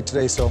boy's birthday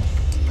today, so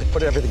I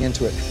put everything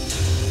into it.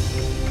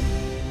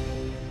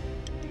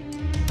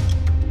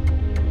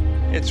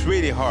 It's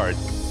really hard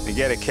to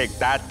get a cake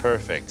that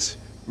perfect.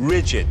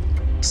 Rigid,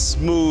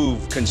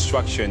 smooth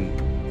construction.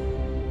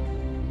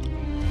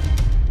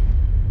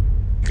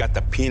 You got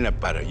the peanut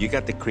butter, you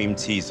got the cream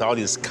cheese, all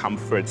these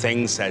comfort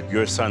things that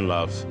your son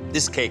loves.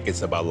 This cake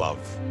is about love.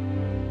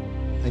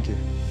 Thank you.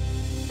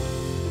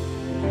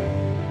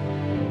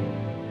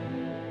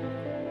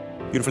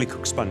 Beautifully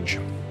cooked sponge.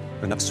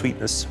 Enough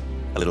sweetness,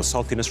 a little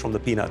saltiness from the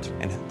peanut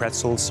and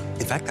pretzels.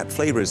 In fact, that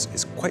flavor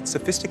is quite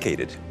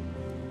sophisticated.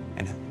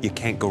 And you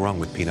can't go wrong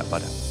with peanut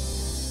butter.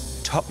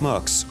 Top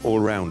marks all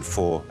around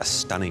for a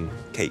stunning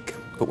cake.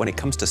 But when it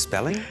comes to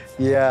spelling?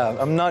 Yeah,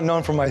 I'm not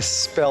known for my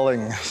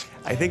spelling.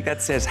 I think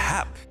that says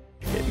hap.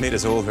 It made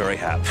us all very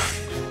happy.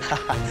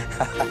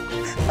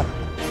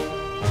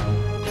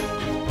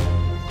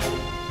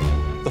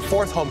 The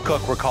fourth home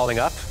cook we're calling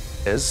up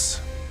is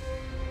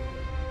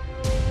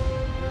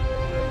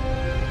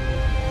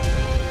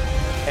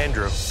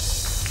Andrew.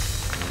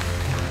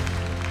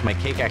 My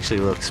cake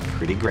actually looks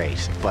pretty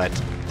great, but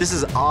this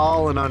is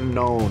all an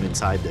unknown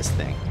inside this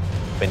thing.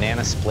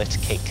 Banana split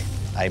cake.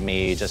 I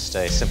made just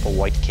a simple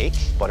white cake,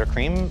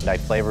 buttercream. I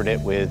flavored it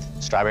with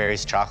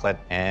strawberries, chocolate,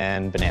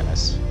 and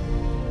bananas.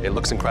 It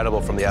looks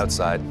incredible from the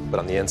outside, but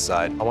on the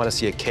inside, I want to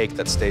see a cake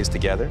that stays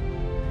together.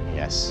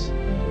 Yes.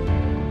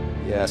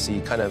 Yeah, so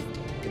you kind of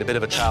get a bit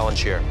of a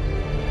challenge here.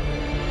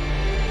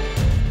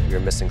 You're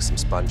missing some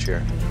sponge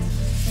here.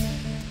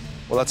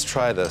 Well, let's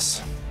try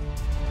this.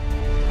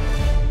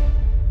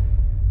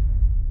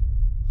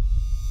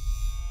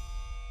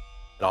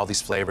 And all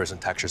these flavors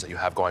and textures that you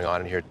have going on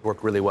in here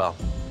work really well.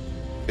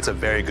 It's a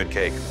very good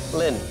cake.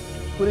 Lynn,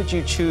 who did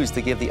you choose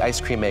to give the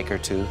ice cream maker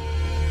to?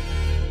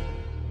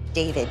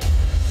 David.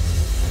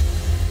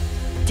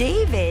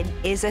 David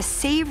is a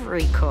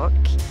savory cook,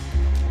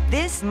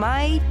 This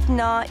might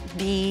not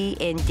be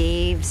in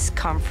Dave's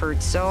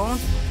comfort zone.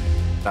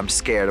 I'm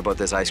scared about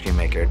this ice cream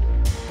maker.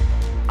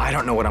 I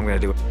don't know what I'm gonna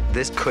do.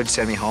 This could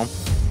send me home.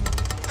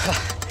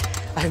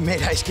 I've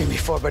made ice cream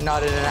before, but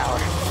not in an hour.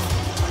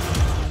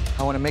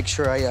 I want to make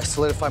sure I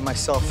solidify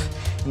myself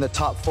in the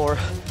top 4.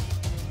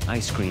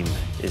 Ice cream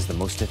is the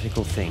most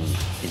difficult thing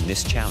in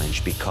this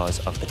challenge because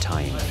of the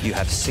time. You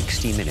have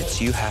 60 minutes.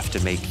 You have to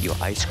make your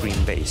ice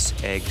cream base,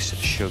 eggs,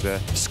 sugar,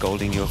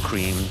 scalding your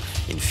cream,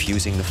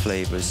 infusing the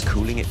flavors,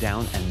 cooling it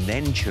down, and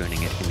then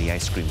churning it in the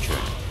ice cream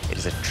churner. It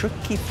is a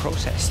tricky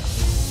process.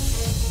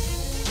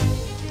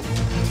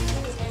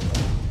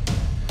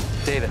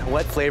 David,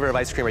 what flavor of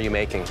ice cream are you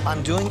making?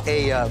 I'm doing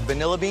a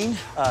vanilla bean,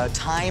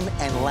 thyme,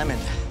 and lemon.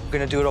 I'm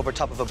gonna do it over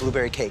top of a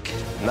blueberry cake.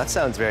 And that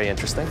sounds very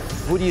interesting.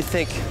 Who do you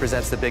think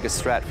presents the biggest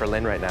threat for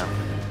Lynn right now?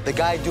 The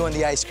guy doing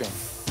the ice cream.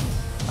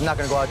 I'm not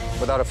gonna go out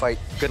without a fight.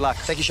 Good luck.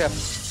 Thank you, Chef.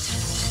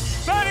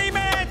 30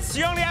 minutes!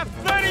 You only have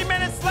 30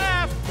 minutes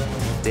left!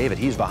 David,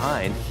 he's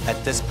behind.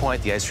 At this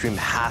point, the ice cream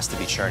has to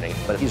be churning,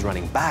 but he's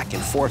running back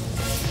and forth.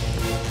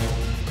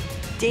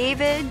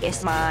 David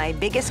is my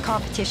biggest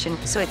competition,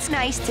 so it's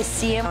nice to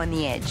see him on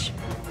the edge.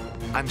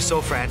 I'm so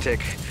frantic.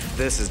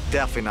 This is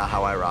definitely not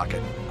how I rock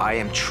it. I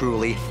am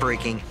truly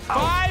freaking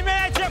out. 5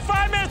 minutes! You have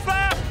 5 minutes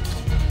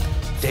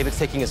left! David's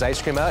taking his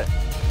ice cream out.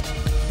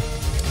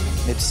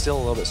 It's still a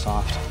little bit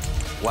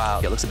soft.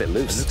 Wow, it looks a bit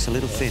loose. It looks a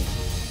little thin.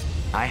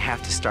 I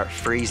have to start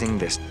freezing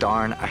this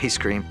darn ice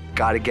cream.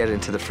 Gotta get it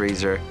into the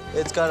freezer.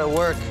 It's gotta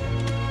work.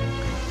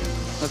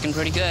 Looking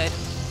pretty good.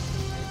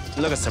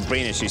 Look at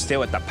Sabrina, she's still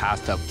with the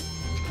pasta.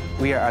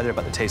 We are either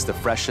about to taste the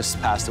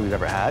freshest pasta we've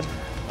ever had,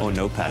 or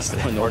no pasta.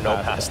 or no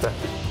pasta.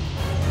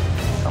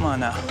 Come on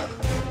now.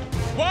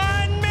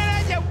 1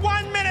 minute! You have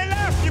 1 minute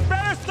left! You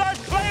better start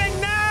playing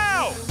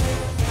now!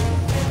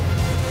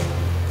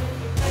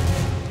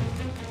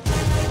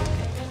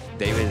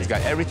 David has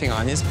got everything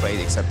on his plate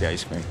except the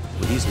ice cream.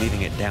 Well, he's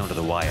leaving it down to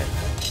the wire.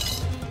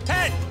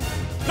 10,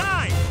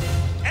 9,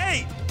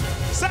 8,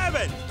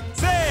 7,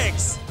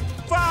 6,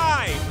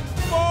 5,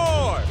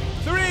 4,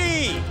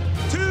 3,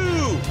 2,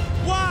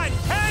 1.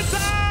 Hands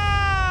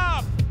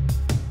up!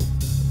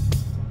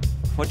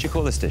 What'd you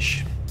call this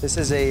dish? This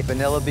is a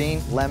vanilla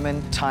bean,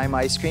 lemon, thyme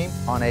ice cream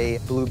on a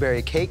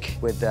blueberry cake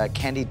with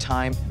candied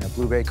thyme and a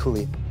blueberry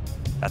coulis.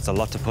 That's a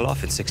lot to pull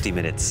off in 60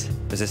 minutes.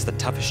 Is this the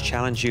toughest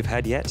challenge you've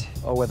had yet?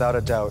 Oh, without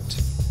a doubt.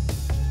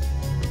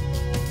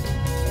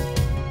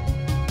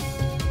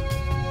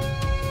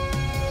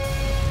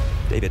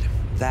 David,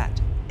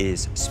 that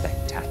is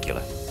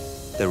spectacular.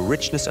 The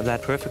richness of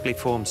that perfectly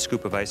formed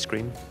scoop of ice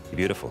cream,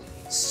 beautiful.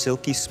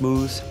 Silky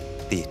smooth,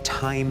 the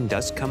thyme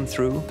does come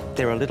through.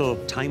 There are little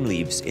thyme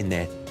leaves in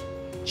there.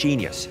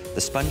 Genius.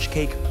 The sponge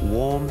cake,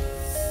 warm.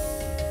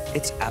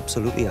 It's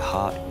absolutely a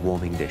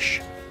heart-warming dish.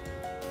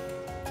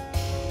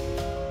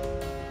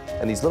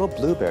 And these little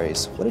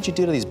blueberries, what did you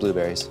do to these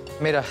blueberries?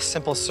 Made a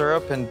simple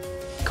syrup and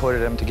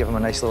coated them to give them a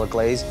nice little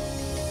glaze.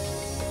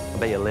 I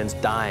bet you Lynn's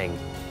dying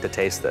to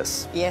taste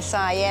this. Yes,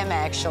 I am,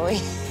 actually.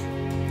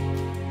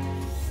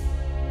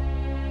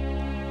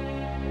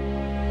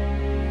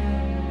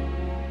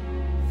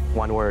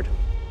 One word.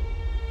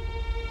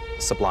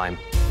 Sublime.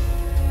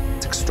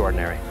 It's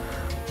extraordinary.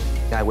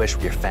 I wish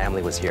your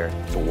family was here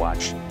to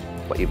watch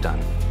what you've done.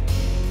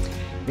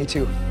 Me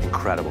too.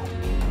 Incredible.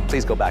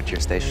 Please go back to your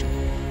station.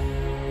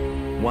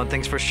 One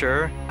thing's for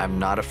sure, I'm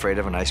not afraid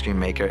of an ice cream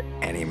maker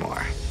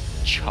anymore.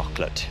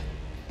 Chocolate.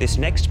 This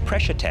next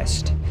pressure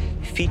test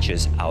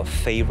features our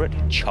favorite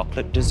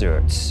chocolate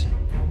desserts.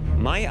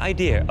 My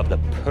idea of the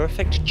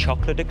perfect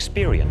chocolate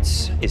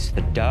experience is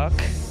the dark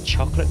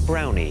chocolate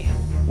brownie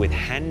with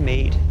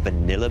handmade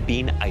vanilla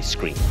bean ice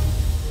cream.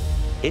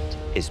 It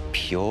is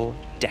pure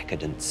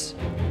decadence.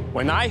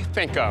 When I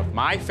think of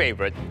my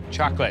favorite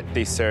chocolate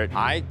dessert,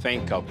 I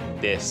think of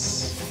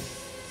this.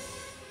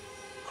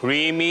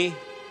 Creamy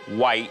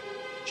white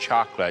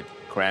chocolate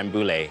crème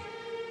brûlée.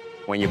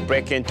 When you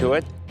break into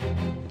it,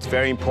 it's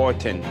very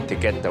important to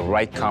get the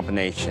right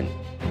combination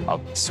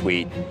of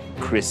sweet,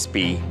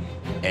 crispy,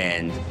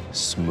 and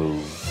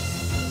smooth.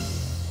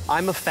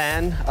 I'm a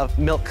fan of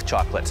milk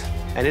chocolate,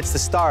 and it's the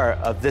star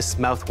of this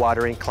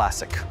mouth-watering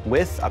classic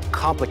with a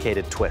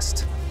complicated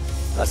twist.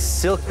 A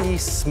silky,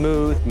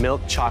 smooth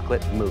milk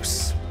chocolate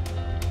mousse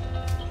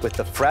with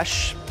the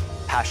fresh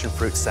passion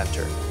fruit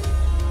center.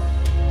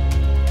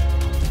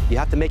 You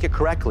have to make it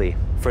correctly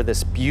for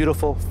this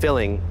beautiful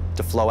filling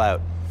to flow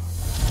out.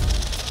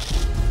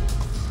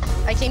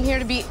 I came here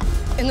to be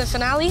in the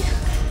finale.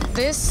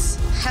 This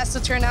has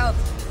to turn out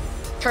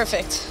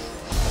perfect.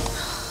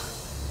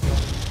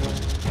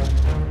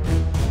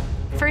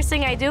 First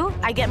thing I do,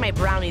 I get my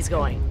brownies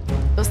going.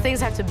 Those things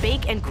have to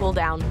bake and cool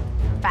down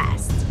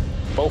fast.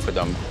 Both of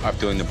them are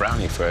doing the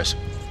brownie first.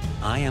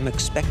 I am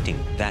expecting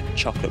that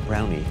chocolate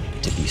brownie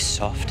to be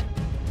soft,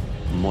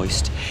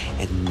 moist,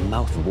 and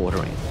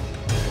mouth-watering.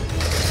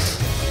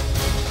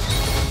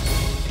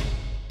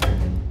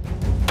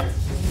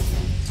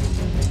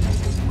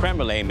 Crème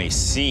brûlée may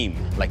seem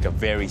like a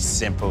very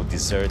simple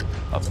dessert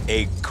of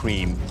egg,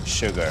 cream,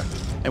 sugar,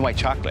 and white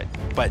chocolate.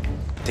 But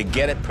to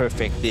get it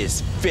perfect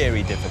is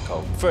very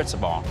difficult. First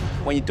of all,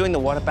 when you're doing the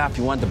water bath,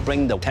 you want to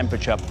bring the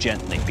temperature up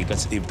gently,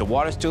 because if the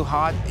water's too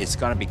hot, it's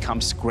gonna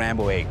become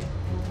scrambled egg.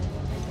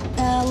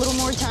 A little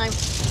more time.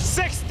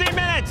 60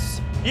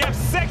 minutes! You have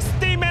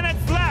 60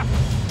 minutes left!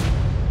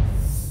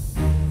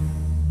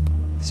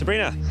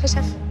 Sabrina, Hi,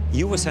 Chef.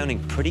 you were sounding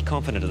pretty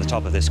confident at the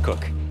top of this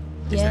cook.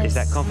 Yes. Is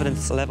that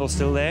confidence level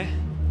still there?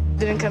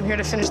 Didn't come here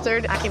to finish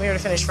third. I came here to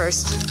finish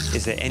first.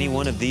 Is there any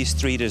one of these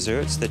 3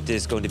 desserts that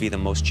is going to be the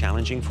most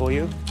challenging for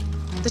you?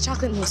 The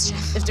chocolate mousse,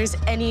 Chef. If there's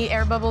any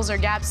air bubbles or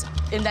gaps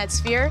in that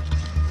sphere,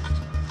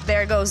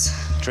 there it goes.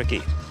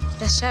 Tricky.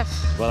 Yes,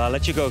 Chef. Well, I'll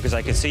let you go because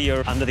I can see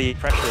you're under the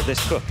pressure of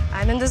this cook.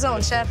 I'm in the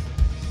zone, Chef.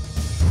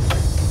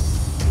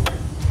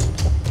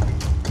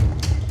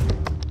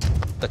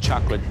 The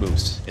chocolate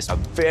mousse is a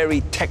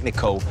very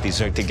technical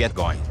dessert to get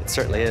going. It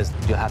certainly is.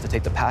 You'll have to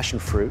take the passion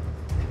fruit,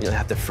 you'll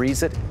have to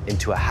freeze it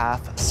into a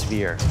half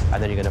sphere,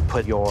 and then you're gonna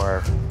put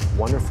your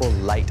wonderful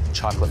light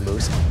chocolate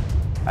mousse,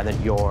 and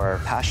then your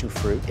passion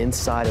fruit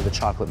inside of the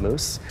chocolate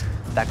mousse.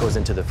 That goes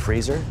into the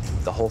freezer.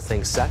 The whole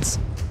thing sets.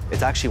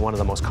 It's actually one of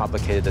the most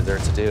complicated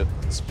desserts to do.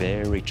 It's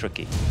very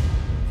tricky.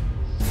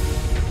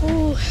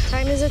 Ooh,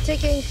 time is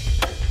ticking.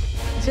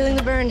 I'm feeling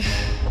the burn.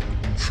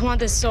 I want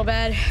this so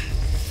bad.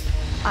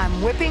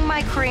 I'm whipping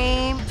my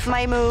cream,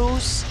 my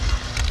mousse.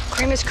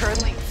 Cream is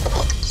curdling.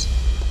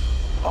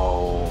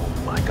 Oh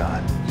my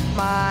God.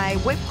 My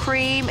whipped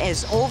cream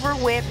is over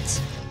whipped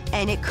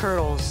and it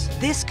curdles.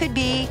 This could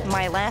be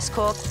my last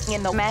cook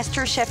in the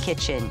MasterChef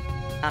kitchen.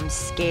 I'm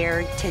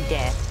scared to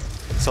death.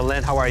 So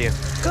Lynn, how are you?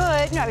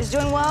 Good. No, I was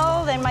doing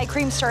well, then my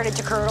cream started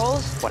to curdle.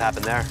 What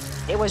happened there?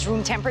 It was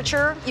room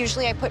temperature.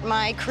 Usually I put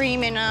my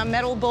cream in a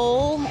metal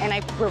bowl and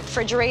I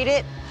refrigerate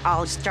it.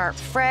 I'll start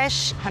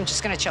fresh. I'm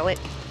just gonna chill it.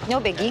 No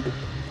biggie.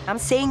 I'm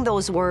saying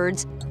those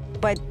words,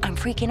 but I'm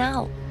freaking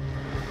out.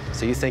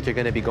 So you think you're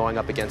gonna be going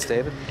up against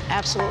David?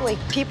 Absolutely.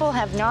 People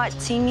have not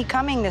seen me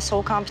coming this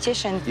whole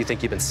competition. You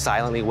think you've been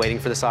silently waiting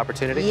for this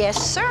opportunity? Yes,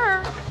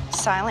 sir.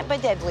 Silent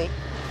but deadly.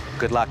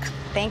 Good luck.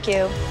 Thank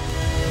you.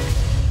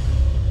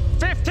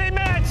 15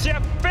 minutes! You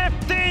have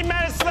 15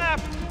 minutes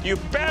left! You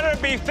better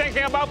be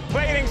thinking about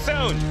plating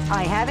soon.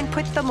 I haven't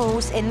put the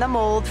mousse in the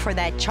mold for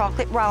that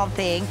chocolate round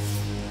thing.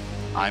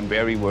 I'm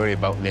very worried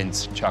about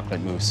Lynn's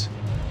chocolate mousse.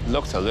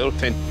 Looks a little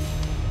thin.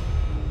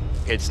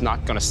 It's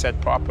not gonna set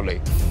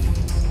properly.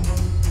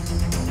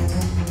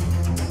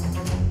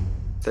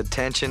 The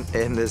tension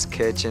in this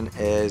kitchen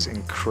is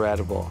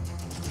incredible.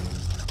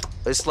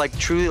 It's like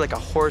truly like a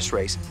horse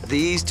race.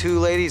 These 2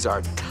 ladies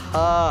are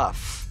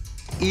tough.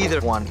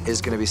 Either one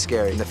is gonna be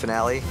scary in the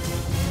finale.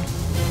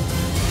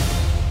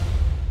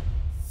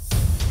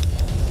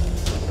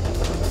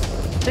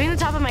 Doing the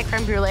top of my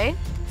creme brulee,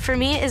 for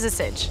me, is a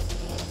cinch.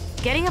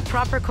 Getting a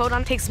proper coat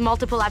on takes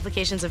multiple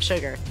applications of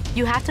sugar.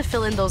 You have to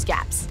fill in those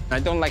gaps. I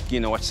don't like,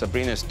 what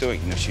Sabrina's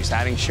doing. She's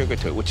adding sugar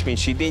to it, which means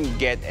she didn't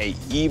get a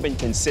even,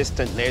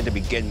 consistent layer to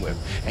begin with,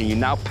 and you're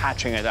now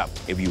patching it up.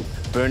 If you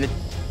burn it,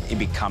 it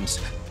becomes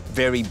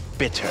very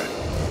bitter.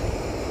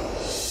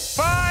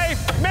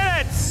 5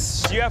 minutes!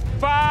 You have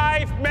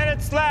 5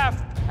 minutes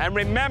left. And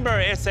remember,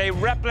 it's a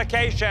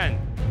replication,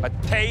 but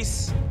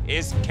taste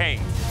is king.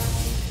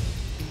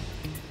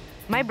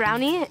 My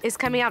brownie is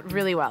coming out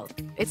really well.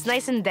 It's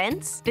nice and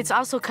dense. It's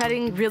also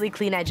cutting really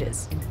clean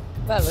edges.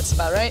 That looks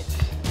about right.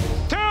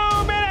 2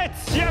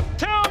 minutes! You have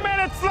 2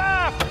 minutes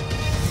left!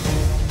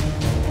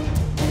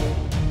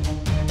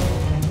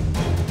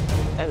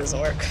 That doesn't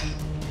work.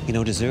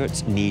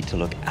 Desserts need to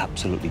look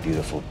absolutely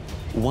beautiful.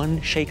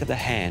 One shake of the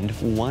hand,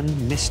 one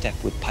misstep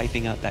with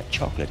piping out that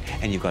chocolate,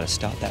 and you've got to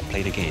start that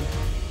plate again.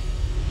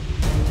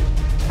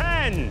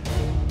 10,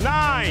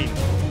 9,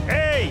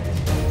 8,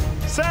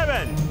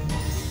 7,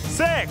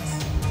 6,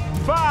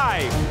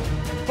 5,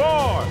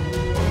 4,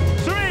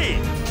 3,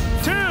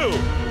 2,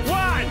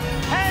 1,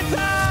 hands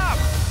up!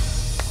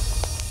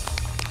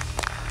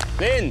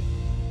 Lynn,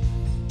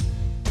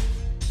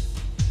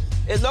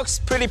 it looks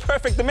pretty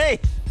perfect to me.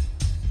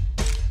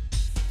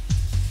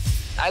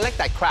 I like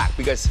that crack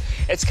because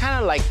it's kind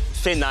of like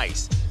thin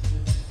ice.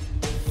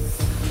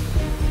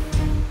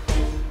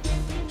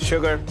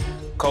 Sugar,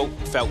 coat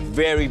felt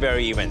very,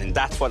 very even, and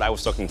that's what I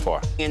was looking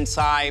for.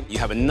 Inside, you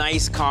have a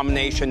nice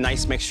combination,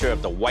 nice mixture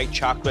of the white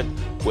chocolate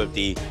with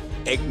the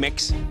egg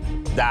mix.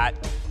 That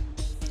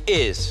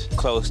is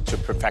close to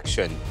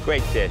perfection.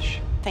 Great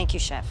dish. Thank you,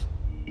 Chef.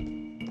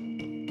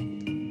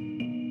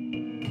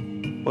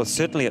 Well,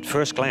 certainly at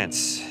first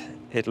glance,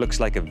 it looks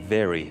like a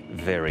very,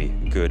 very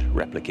good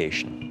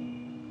replication.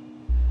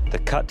 The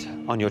cut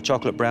on your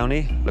chocolate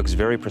brownie looks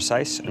very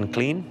precise and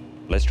clean.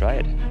 Let's try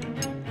it.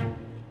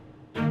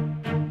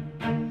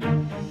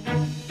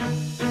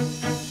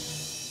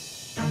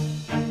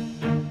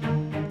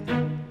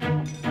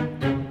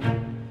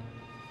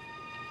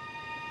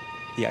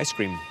 The ice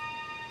cream,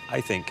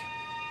 I think,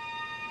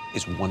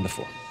 is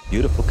wonderful.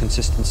 Beautiful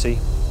consistency,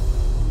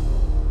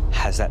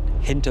 has that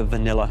hint of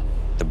vanilla.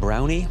 The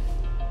brownie,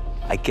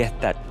 I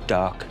get that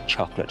dark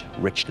chocolate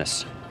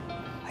richness.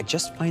 I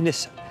just find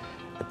this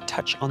a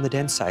touch on the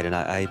dense side, and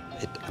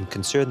I'm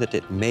concerned that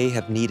it may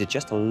have needed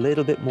just a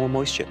little bit more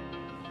moisture.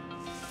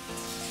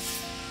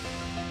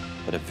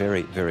 But a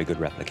very, very good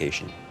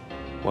replication.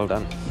 Well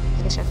done.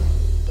 Thanks, Chef.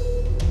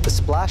 The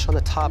splash on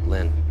the top,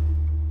 Lynn,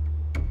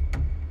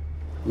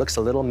 looks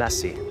a little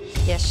messy.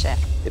 Yes,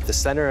 Chef. If the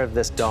center of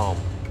this dome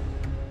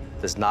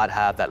does not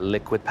have that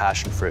liquid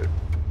passion fruit,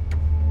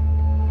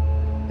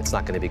 it's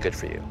not going to be good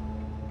for you.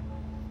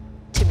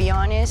 To be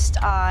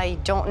honest, I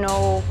don't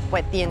know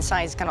what the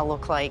inside is going to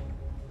look like.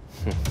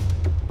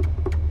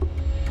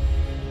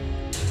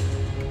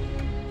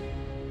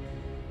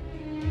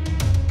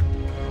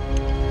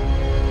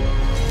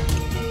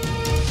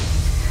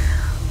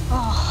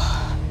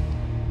 Oh.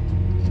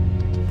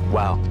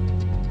 Wow.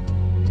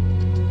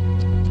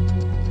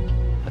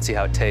 Let's see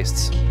how it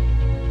tastes.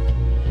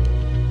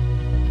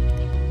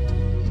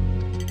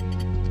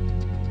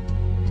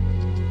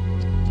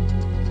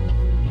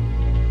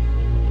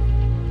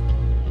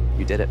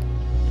 You did it.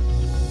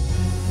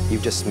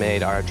 You've just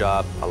made our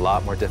job a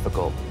lot more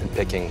difficult in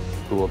picking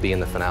who will be in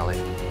the finale.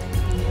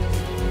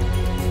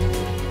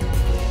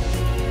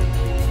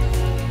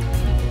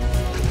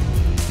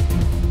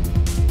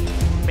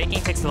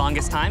 Baking takes the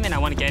longest time, and I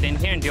want to get in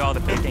here and do all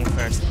the cooking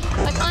first.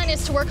 My plan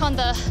is to work on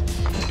the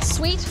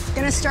sweet.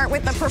 Gonna start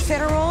with the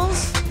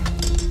profiteroles.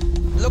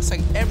 Looks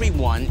like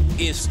everyone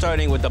is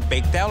starting with the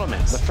baked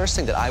elements. The first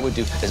thing that I would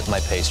do is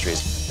my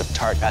pastries. The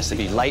tart has to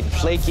be light and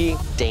flaky,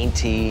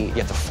 dainty. You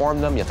have to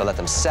form them, you have to let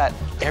them set.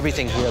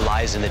 Everything here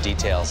lies in the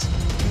details.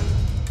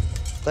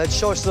 Let's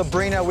show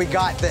Sabrina we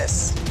got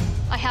this.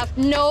 I have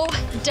no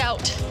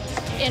doubt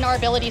in our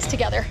abilities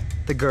together.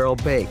 The girl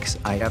bakes.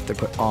 I have to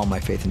put all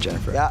my faith in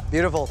Jennifer. Yeah,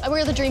 beautiful.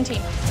 We're the dream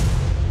team.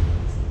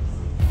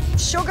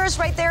 Sugar's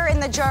right there in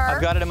the jar.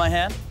 I've got it in my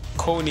hand.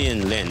 Cody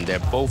and Lynn, they're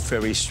both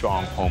very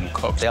strong home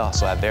cooks. They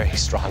also have very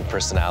strong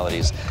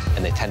personalities,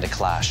 and they tend to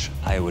clash.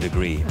 I would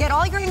agree. Get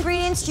all your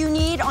ingredients you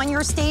need on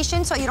your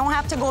station so you don't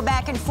have to go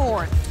back and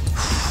forth.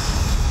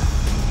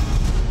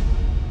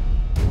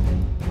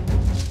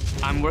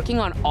 I'm working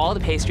on all the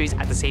pastries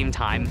at the same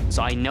time,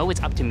 so I know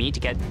it's up to me to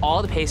get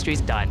all the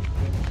pastries done.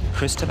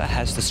 Christopher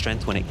has the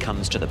strength when it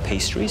comes to the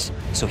pastries,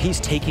 so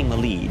he's taking the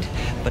lead.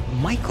 But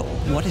Michael,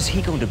 what is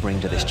he going to bring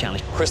to this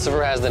challenge?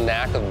 Christopher has the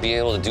knack of being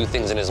able to do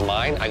things in his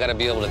mind. I gotta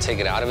be able to take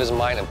it out of his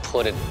mind and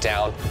put it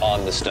down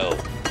on the stove.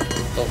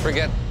 Don't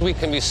forget, we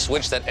can be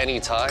switched at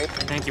any time.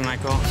 Thank you,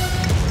 Michael.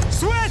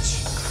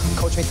 Switch!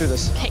 Coach me through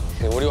this. Hey.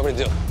 Okay, what do you want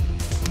me to do?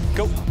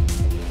 Go.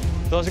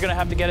 Those are gonna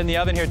have to get in the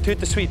oven here. Toot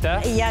the sweet,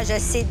 huh? Yeah,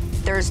 just see,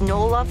 there's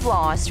no love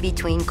lost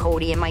between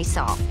Cody and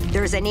myself.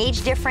 There's an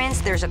age difference,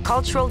 there's a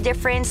cultural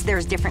difference,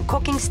 there's different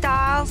cooking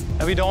styles.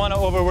 And we don't want to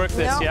overwork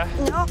this, No, yeah?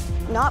 no,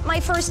 not my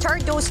first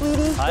tart though,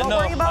 sweetie. I Don't know,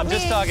 worry about I'm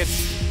just me. talking.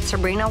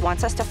 Sabrina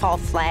wants us to fall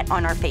flat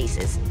on our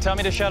faces. Tell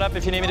me to shut up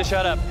if you need me to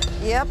shut up.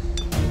 Yep.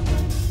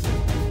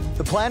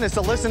 The plan is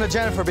to listen to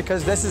Jennifer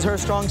because this is her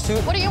strong suit.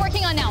 What are you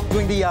working on now?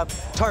 Doing the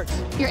tarts.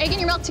 Your egg and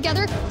your milk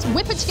together,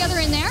 whip it together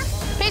in there,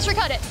 pastry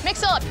cut it,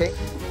 mix it up. Okay.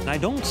 And I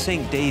don't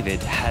think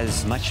David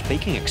has much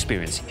baking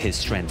experience. His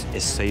strength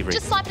is savory.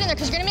 Just slap it in there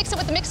because you're gonna mix it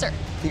with the mixer.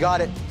 You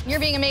got it.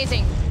 You're being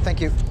amazing. Thank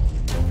you.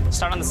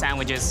 Start on the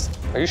sandwiches.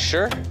 Are you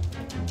sure?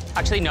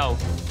 Actually, no.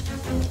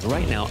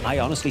 Right now, I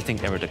honestly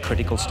think they're at a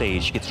critical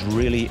stage. It's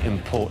really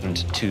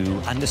important to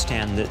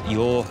understand that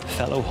your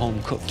fellow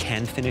home cook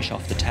can finish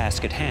off the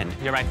task at hand.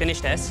 You're right, finish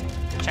this.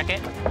 Check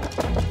it.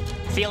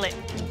 Feel it.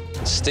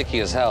 It's sticky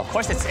as hell. Of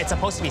course, it's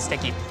supposed to be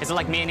sticky. It's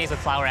like mayonnaise with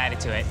flour added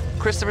to it.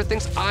 Christopher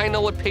thinks I know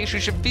what pastry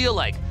should feel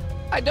like.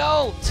 I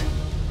don't.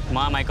 Come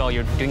on, Michael,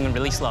 you're doing it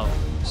really slow.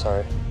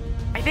 Sorry.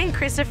 I think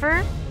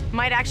Christopher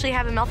might actually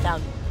have a meltdown.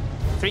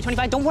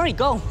 325, don't worry,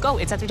 go.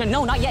 It's at 320.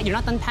 No, not yet, you're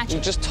not done patching.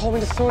 You just told me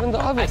to throw it in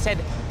the oven. I said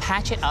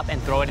patch it up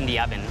and throw it in the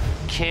oven.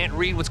 Can't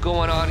read what's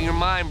going on in your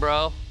mind,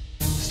 bro.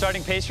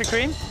 Starting pastry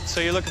cream.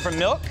 So you're looking for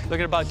milk.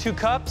 Looking at about 2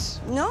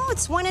 cups. No,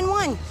 it's 1 and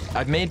 1.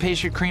 I've made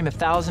pastry cream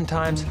 1,000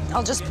 times.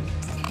 I'll just...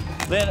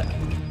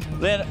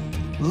 Lynn,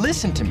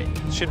 listen to me.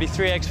 Should be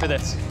 3 eggs for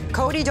this.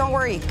 Cody, don't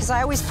worry, because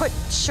I always put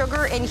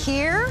sugar in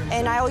here,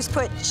 and I always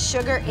put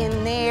sugar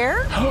in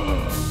there.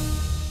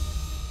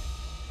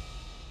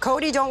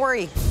 Cody, don't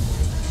worry.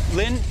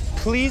 Lynn,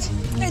 please.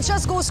 It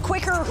just goes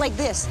quicker like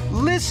this.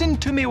 Listen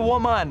to me,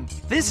 woman.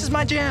 This is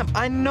my jam.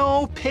 I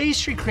know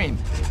pastry cream.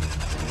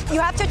 You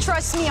have to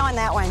trust me on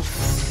that one.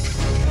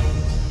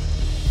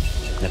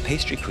 The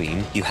pastry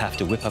cream, you have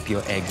to whip up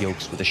your egg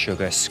yolks with the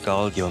sugar,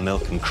 scald your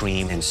milk and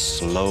cream, and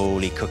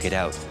slowly cook it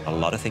out. A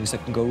lot of things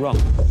that can go wrong.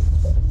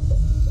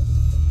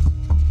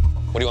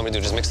 What do you want me to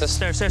do, just mix this?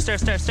 Stir.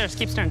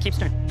 Keep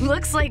stirring.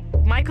 Looks like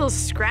Michael's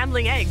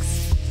scrambling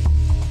eggs.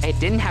 I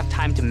didn't have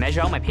time to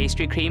measure out my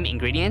pastry cream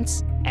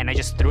ingredients, and I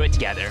just threw it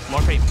together.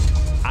 More cream.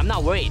 I'm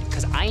not worried,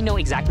 because I know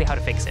exactly how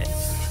to fix it.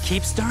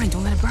 Keep stirring,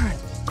 don't let it burn.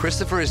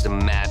 Christopher is the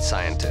mad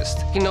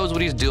scientist. He knows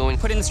what he's doing.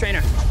 Put it in the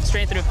strainer,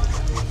 strain it through.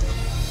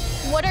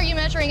 What are you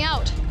measuring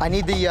out? I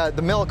need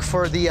the milk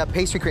for the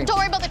pastry cream. Don't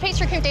worry about the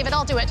pastry cream, David.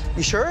 I'll do it.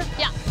 You sure?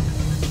 Yeah.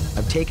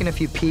 I've taken a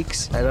few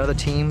peeks at other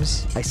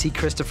teams. I see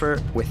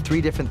Christopher with 3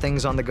 different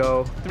things on the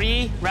go.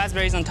 3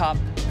 raspberries on top.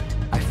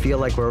 feel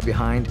like we're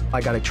behind.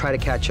 I gotta try to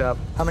catch up.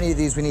 How many of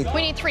these we need?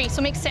 We need 3,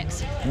 so make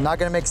 6. I'm not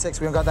gonna make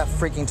 6. We don't got that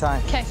freaking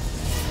time. Okay.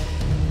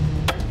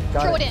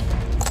 Got Throw it in.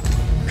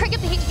 Crank up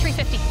the heat to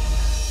 350.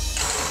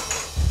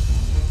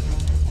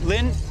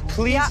 Lynn,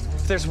 please,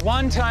 if there's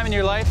one time in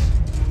your life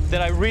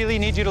that I really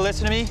need you to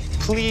listen to me,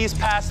 please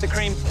pass the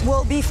cream.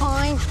 We'll be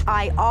fine.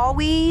 I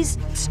always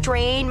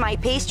strain my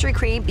pastry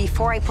cream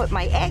before I put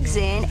my eggs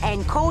in,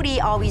 and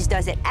Cody always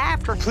does it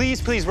after.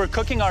 Please, please, we're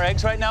cooking our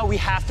eggs right now. We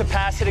have to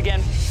pass it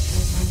again.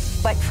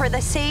 But for the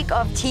sake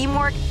of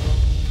teamwork,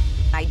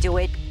 I do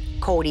it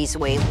Cody's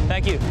way.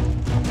 Thank you.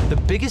 The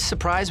biggest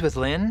surprise with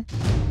Lynn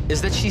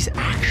is that she's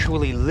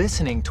actually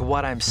listening to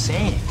what I'm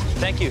saying.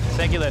 Thank you,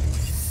 Lynn.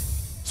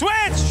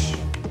 Switch!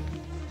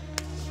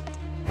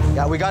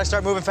 Yeah, we gotta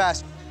start moving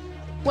fast.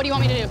 What do you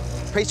want me to do?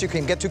 Pastry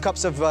cream, get 2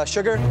 cups of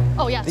sugar.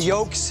 Oh, yeah. The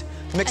yolks,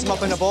 mix them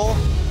up in a bowl.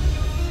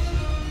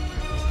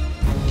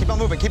 Keep on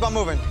moving, keep on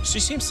moving. She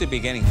seems to be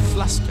getting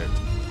flustered.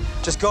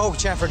 Just go,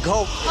 Jennifer,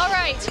 go. All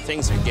right.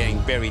 Things are getting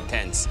very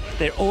tense.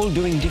 They're all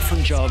doing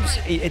different jobs.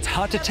 It's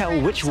hard to tell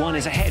which one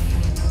is ahead.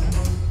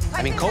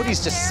 I mean,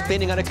 Cody's just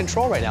spinning out of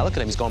control right now. Look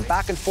at him, he's going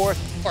back and forth.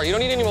 Or you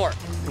don't need any more.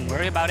 Don't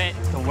worry about it.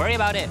 Don't worry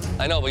about it.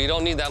 I know, but you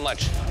don't need that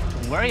much.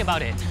 Don't worry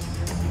about it.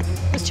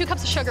 There's 2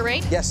 cups of sugar,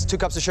 right? Yes, 2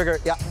 cups of sugar,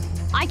 yeah.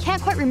 I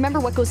can't quite remember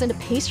what goes into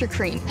pastry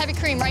cream. Heavy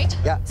cream, right?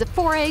 Yeah. Is it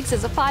 4 eggs?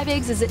 Is it 5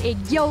 eggs? Is it egg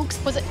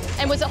yolks? Was it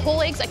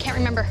whole eggs? I can't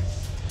remember.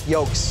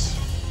 Yolks.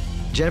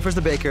 Jennifer's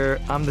the baker,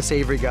 I'm the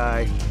savory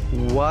guy.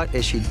 What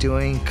is she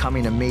doing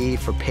coming to me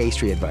for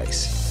pastry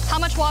advice? How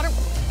much water?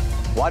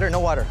 Water, no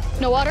water.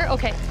 No water?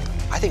 Okay.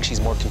 I think she's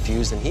more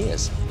confused than he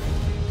is.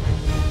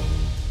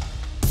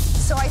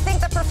 So I think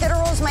the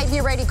profiteroles might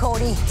be ready,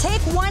 Cody.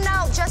 Take one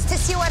out just to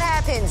see what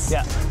happens.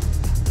 Yeah.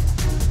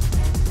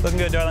 Looking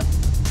good, darling.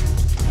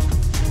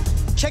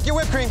 Check your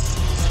whipped cream.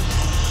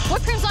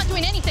 Whipped cream's not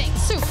doing anything.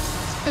 Soup.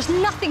 There's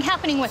nothing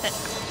happening with it.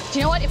 Do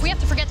you know what? If we have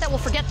to forget that, we'll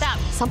forget that.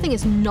 Something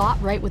is not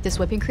right with this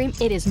whipping cream.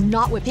 It is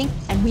not whipping,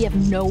 and we have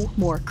no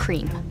more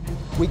cream.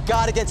 We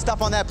gotta get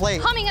stuff on that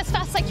plate. Humming as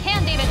fast as I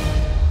can, David.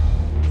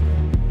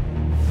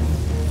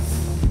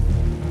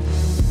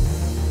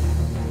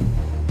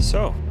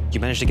 So, you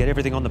managed to get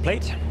everything on the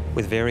plate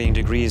with varying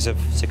degrees of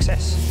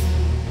success.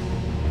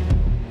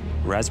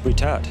 Raspberry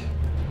tart.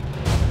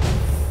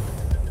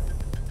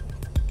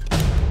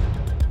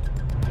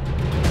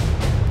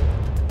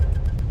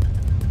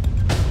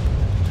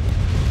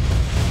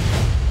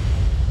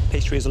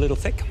 Pastry is a little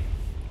thick,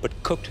 but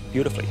cooked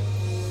beautifully.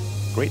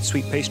 Great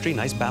sweet pastry,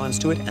 nice balance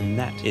to it, and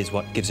that is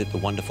what gives it the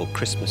wonderful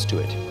crispness to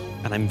it.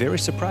 And I'm very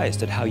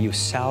surprised at how you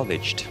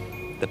salvaged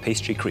the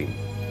pastry cream.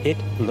 It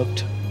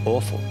looked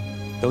awful.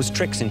 Those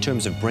tricks in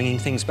terms of bringing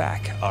things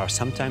back are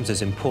sometimes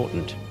as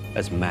important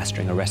as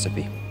mastering a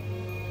recipe.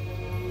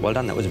 Well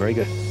done, that was very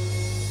good.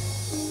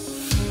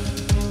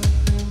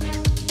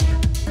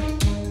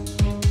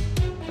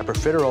 A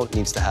profiterole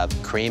needs to have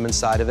cream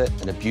inside of it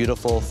and a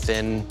beautiful,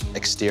 thin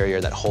exterior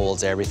that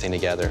holds everything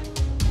together.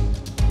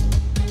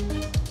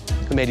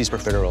 Who made these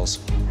profiteroles?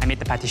 I made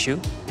the pâte choux,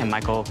 and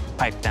Michael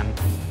piped them.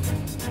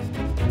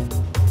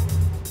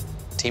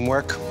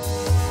 Teamwork.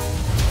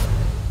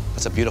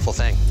 That's a beautiful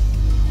thing.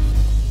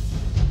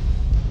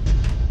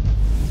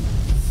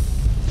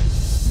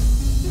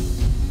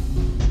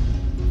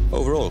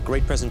 Overall,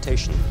 great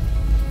presentation.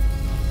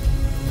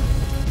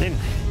 Lynn,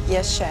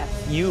 Yes, chef.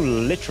 you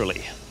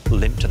literally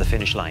limped to the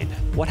finish line.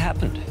 What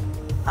happened?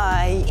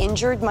 I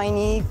injured my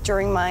knee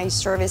during my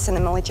service in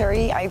the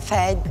military. I've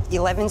had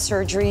 11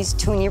 surgeries,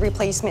 2 knee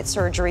replacement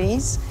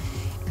surgeries,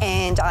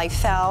 and I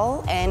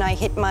fell and I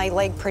hit my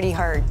leg pretty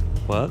hard.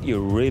 Well, you're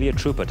really a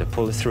trooper to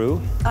pull it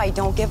through. I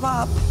don't give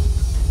up.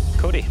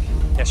 Cody,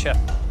 Yes, chef.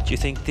 do you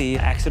think the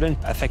accident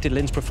affected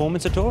Lynn's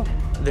performance at all?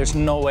 There's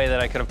no way that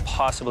I could have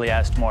possibly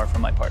asked more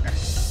from my partner.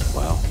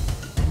 Wow.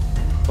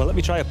 Well, let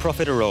me try a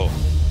profiterole.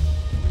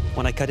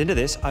 When I cut into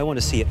this, I want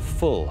to see it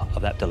full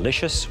of that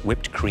delicious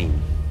whipped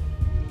cream.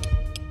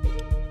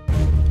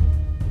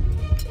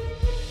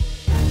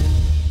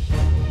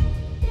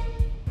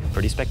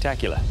 Pretty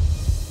spectacular.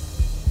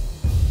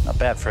 Not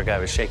bad for a guy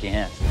with shaky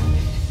hands.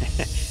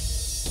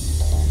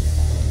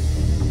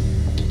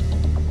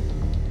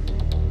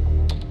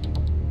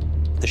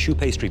 The choux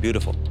pastry,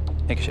 beautiful.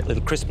 Thank you, chef. A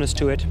little crispness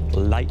to it,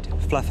 light,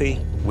 fluffy,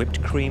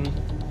 whipped cream,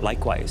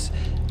 likewise.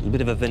 A little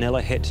bit of a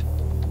vanilla hit.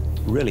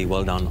 Really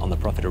well done on the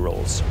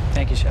profiteroles.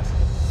 Thank you, chef.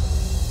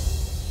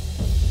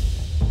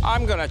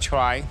 I'm gonna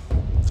try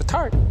the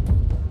tart.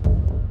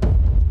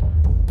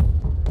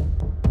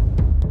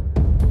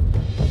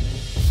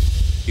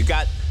 You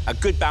got a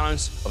good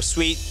balance of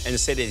sweet and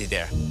acidity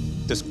there.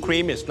 This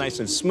cream is nice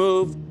and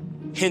smooth,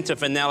 hint of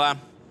vanilla,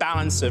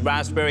 balance of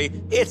raspberry.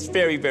 It's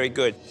very, very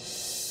good.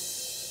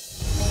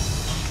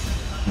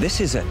 This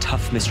is a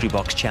tough mystery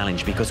box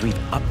challenge because we've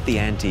upped the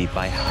ante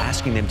by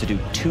asking them to do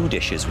 2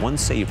 dishes, 1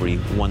 savory,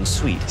 1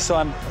 sweet. So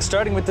I'm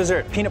starting with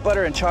dessert, peanut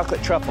butter and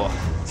chocolate truffle.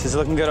 This is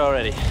looking good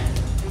already.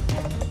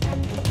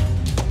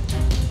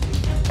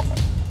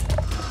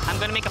 I'm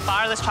gonna make a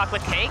flourless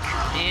chocolate cake,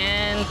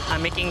 and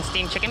I'm making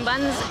steamed chicken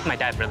buns. My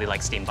dad really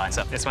likes steamed buns,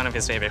 so it's one of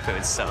his favorite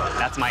foods, so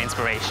that's my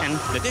inspiration.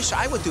 The dish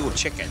I would do with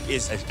chicken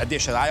is a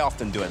dish that I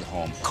often do at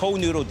home. Cold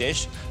noodle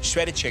dish,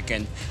 shredded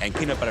chicken, and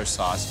peanut butter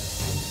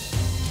sauce.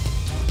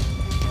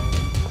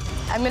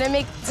 I'm gonna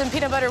make some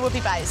peanut butter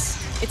whoopie pies.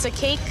 It's a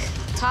cake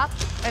top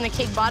and a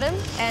cake bottom,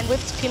 and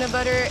whipped peanut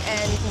butter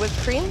and whipped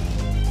cream.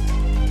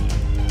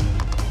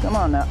 Come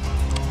on now.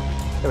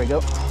 There we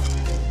go.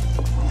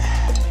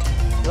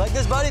 You like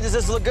this, buddy? Does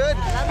this look good?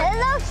 It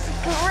looks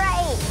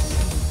great.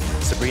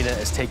 Sabrina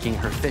is taking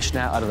her fish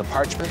now out of the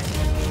parchment.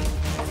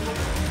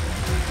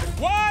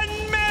 1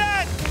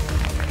 minute!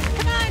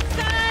 Come on,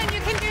 son, you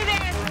can do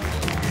this.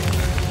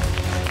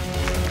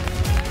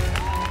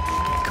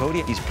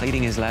 Cody, he's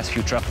plating his last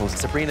few truffles.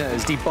 Sabrina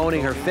is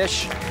deboning her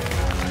fish.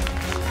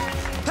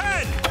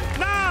 10,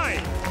 9,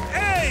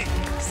 8,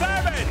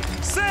 7,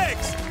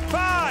 6,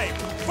 5,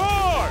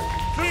 4,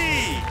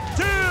 3,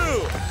 2,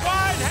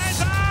 1,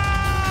 hands up!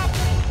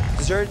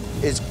 Dessert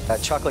is a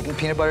chocolate and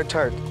peanut butter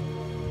tart,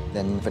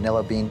 then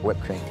vanilla bean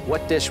whipped cream.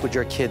 What dish would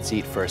your kids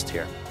eat first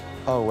here?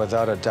 Oh,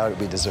 without a doubt, it'd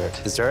be dessert.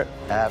 Dessert?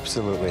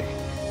 Absolutely.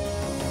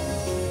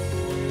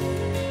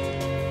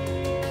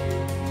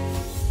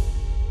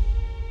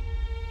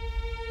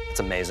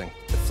 It's amazing.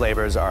 The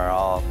flavors are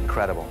all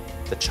incredible.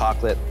 The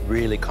chocolate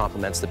really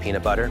complements the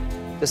peanut butter.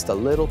 Just a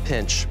little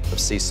pinch of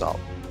sea salt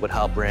would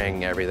help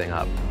bring everything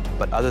up.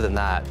 But other than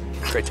that,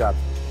 great job.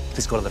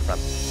 Please go to the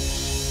front.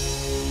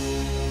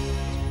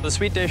 The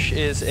sweet dish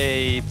is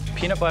a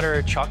peanut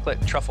butter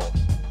chocolate truffle.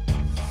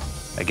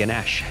 A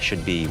ganache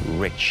should be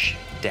rich,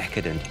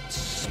 decadent,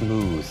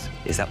 smooth.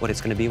 Is that what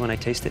it's going to be when I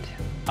taste it?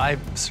 I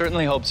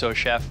certainly hope so,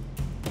 Chef.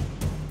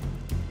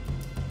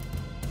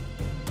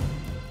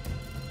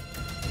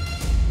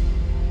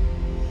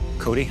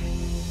 Cody,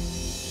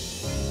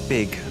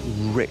 big,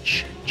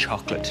 rich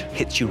chocolate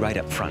hits you right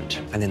up front,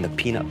 and then the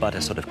peanut butter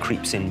sort of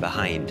creeps in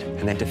behind.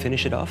 And then to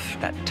finish it off,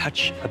 that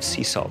touch of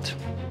sea salt.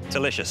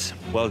 Delicious.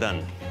 Well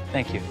done.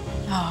 Thank you.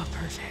 Oh,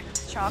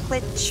 perfect.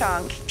 Chocolate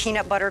chunk,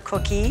 peanut butter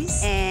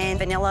cookies, and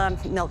vanilla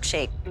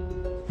milkshake.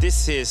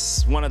 This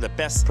is one of the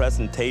best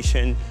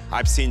presentation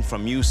I've seen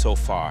from you so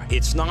far.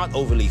 It's not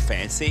overly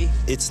fancy.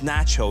 It's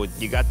natural.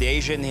 You got the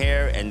Asian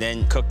hair and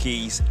then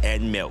cookies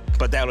and milk,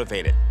 but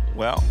elevated.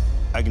 Well,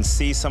 I can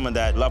see some of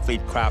that lovely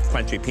Kraft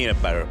crunchy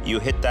peanut butter. You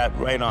hit that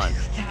right on.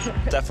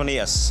 Definitely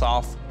a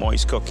soft,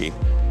 moist cookie.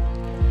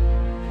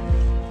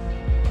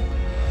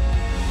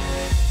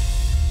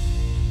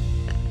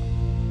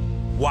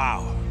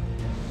 Wow,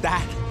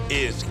 that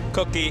is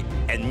cookie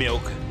and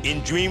milk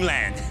in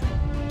dreamland.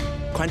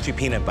 Crunchy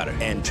peanut butter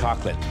and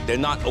chocolate, they're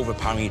not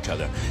overpowering each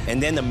other.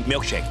 And then the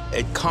milkshake,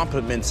 it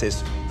complements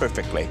this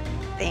perfectly.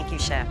 Thank you,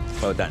 Chef.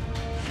 Well done.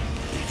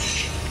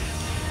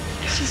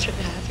 She's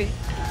really happy.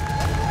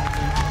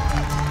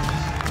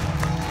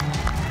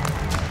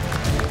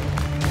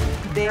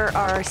 There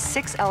are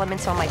 6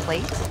 elements on my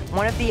plate.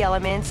 One of the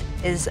elements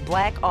is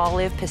black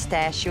olive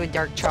pistachio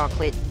dark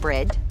chocolate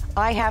bread.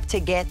 I have to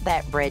get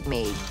that bread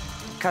made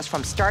because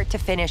from start to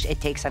finish,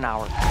 it takes an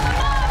hour.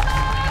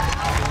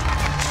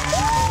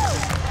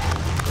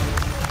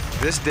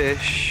 This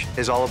dish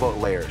is all about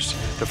layers.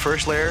 The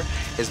first layer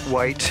is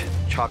white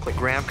chocolate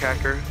graham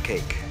cracker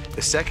cake.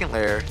 The second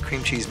layer,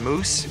 cream cheese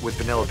mousse with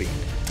vanilla bean.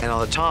 And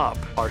on the top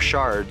are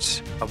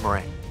shards of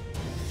meringue.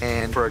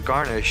 And for a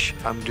garnish,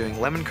 I'm doing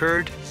lemon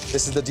curd.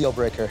 This is the deal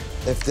breaker.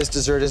 If this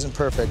dessert isn't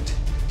perfect,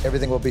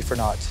 everything will be for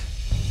naught.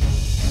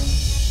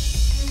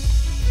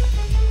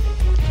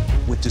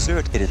 With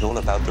dessert, it is all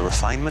about the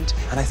refinement,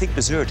 and I think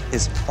dessert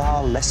is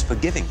far less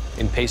forgiving.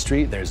 In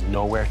pastry, there's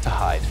nowhere to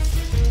hide.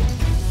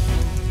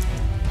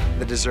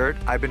 The dessert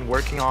I've been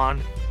working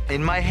on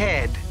in my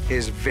head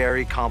is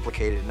very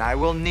complicated, and I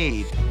will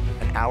need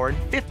an hour and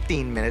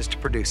 15 minutes to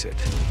produce it.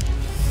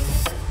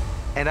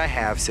 And I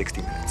have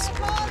 60 minutes.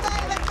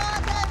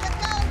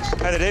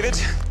 Hi there, David.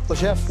 Hello,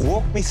 Chef.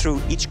 Walk me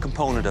through each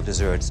component of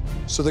desserts.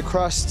 So the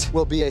crust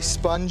will be a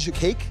sponge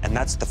cake. And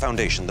that's the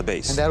foundation, the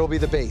base. And that will be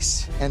the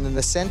base. And then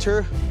the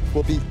center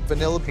will be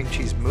vanilla cream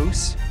cheese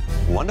mousse.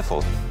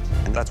 Wonderful.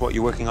 And that's what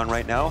you're working on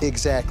right now?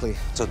 Exactly.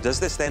 So does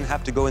this then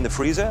have to go in the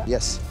freezer?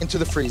 Yes, into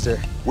the freezer.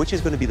 Which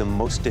is going to be the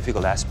most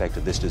difficult aspect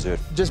of this dessert?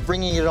 Just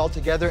bringing it all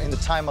together in the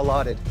time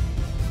allotted.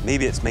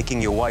 Maybe it's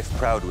making your wife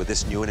proud with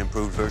this new and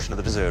improved version of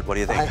the dessert. What do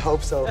you think? I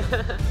hope so.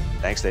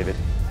 Thanks, David.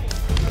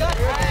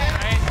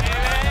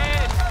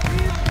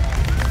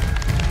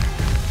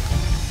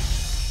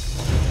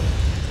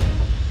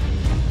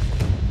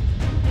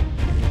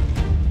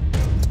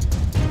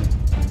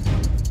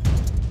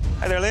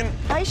 Hi there, Lynn.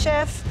 Hi,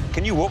 Chef.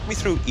 Can you walk me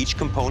through each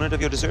component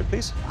of your dessert,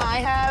 please? I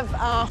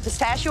have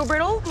pistachio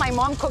brittle. My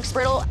mom cooks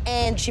brittle,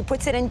 and she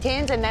puts it in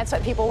tins, and that's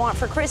what people want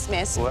for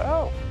Christmas.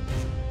 Wow.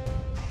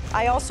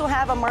 I also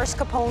have a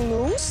mascarpone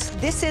mousse.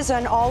 This is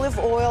an olive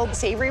oil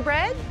savory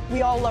bread.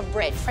 We all love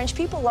bread. French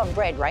people love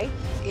bread, right?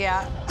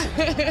 Yeah,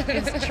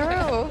 it's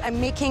true.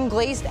 I'm making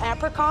glazed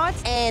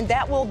apricots, and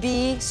that will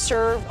be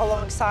served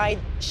alongside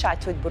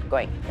Chateau de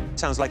Bourgogne.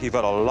 Sounds like you've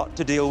got a lot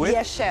to deal with.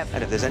 Yes, chef.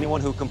 And if there's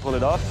anyone who can pull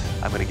it off,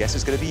 I'm going to guess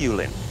it's going to be you,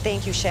 Lynn.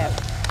 Thank you, chef.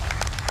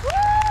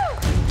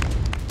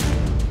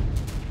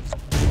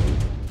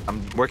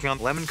 I'm working on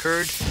lemon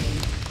curd.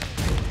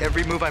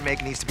 Every move I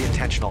make needs to be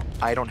intentional.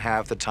 I don't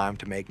have the time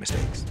to make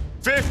mistakes.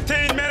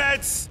 15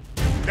 minutes!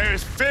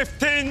 There's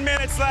 15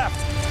 minutes left!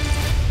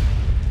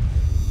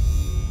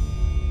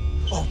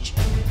 Oh,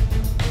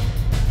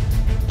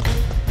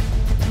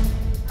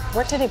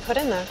 what did he put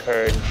in there?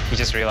 Curd. He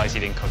just realized he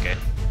didn't cook it.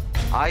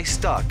 I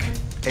stuck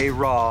a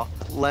raw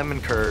lemon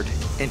curd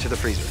into the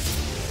freezer.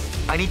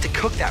 I need to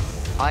cook that.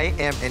 I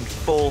am in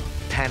full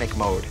panic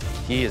mode.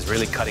 He is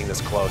really cutting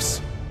this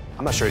close.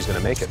 I'm not sure he's gonna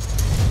make it.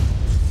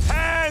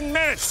 10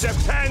 minutes! You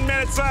have 10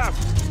 minutes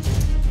left!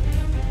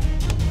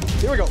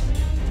 Here we go.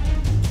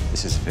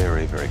 This is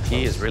very, very close.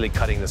 He is really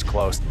cutting this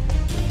close.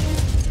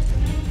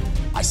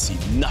 I see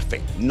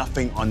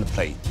nothing on the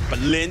plate. But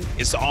Lynn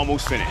is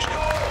almost finished.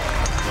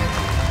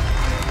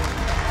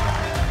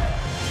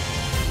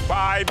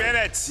 5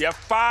 minutes. You have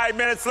 5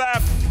 minutes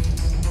left.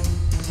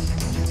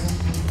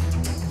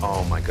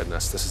 Oh my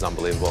goodness, this is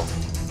unbelievable.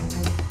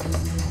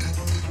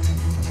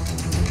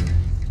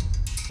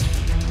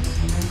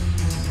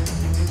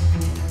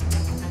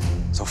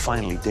 So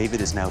finally,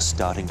 David is now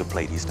starting to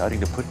plate. He's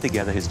starting to put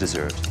together his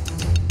dessert.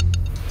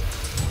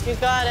 You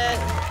got it.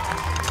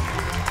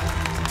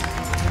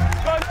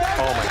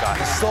 Oh my God,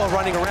 he's still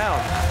running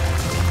around.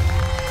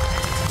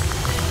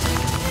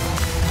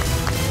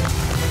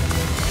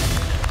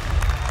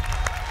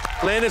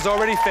 Lynn is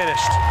already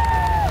finished.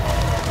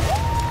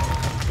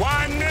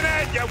 1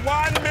 minute. You have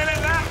 1 minute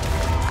left.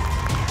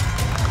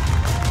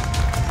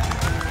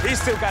 He's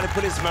still got to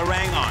put his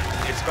meringue on.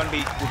 It's going to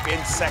be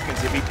within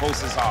seconds if he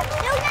pulls this off.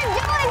 You can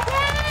do it,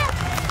 Dad!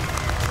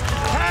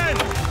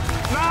 10,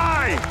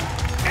 9,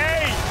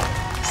 8,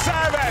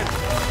 7,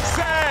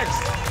 6,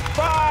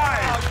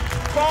 5,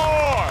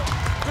 4,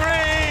 3,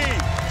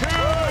 2,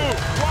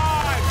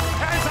 1.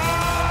 Hands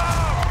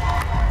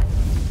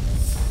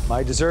up!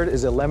 My dessert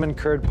is a lemon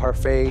curd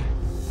parfait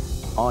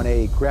on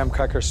a graham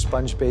cracker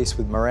sponge base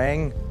with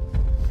meringue.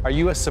 Are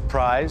you as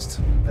surprised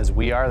as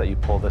we are that you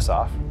pulled this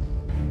off?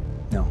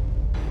 No.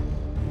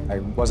 I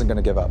wasn't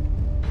gonna give up.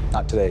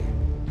 Not today.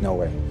 No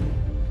way.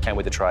 Can't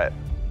wait to try it.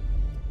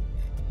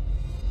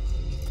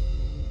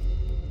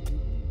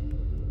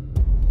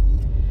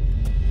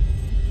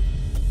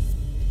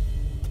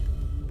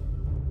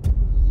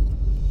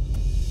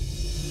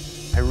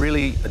 I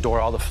really adore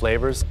all the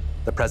flavors.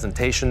 The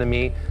presentation to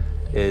me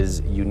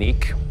is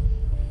unique.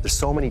 There's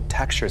so many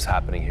textures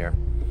happening here.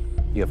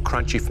 You have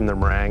crunchy from the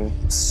meringue,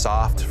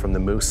 soft from the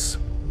mousse.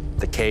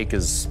 The cake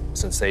is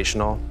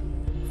sensational,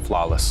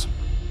 flawless.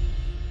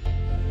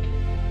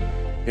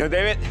 You know,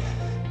 David,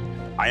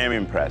 I am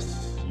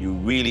impressed. You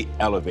really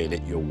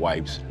elevated your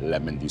wife's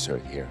lemon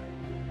dessert here.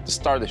 The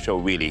star of the show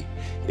really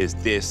is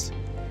this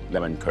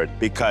lemon curd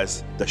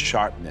because the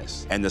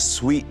sharpness and the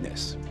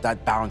sweetness,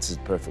 that balances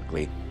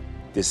perfectly.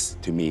 This,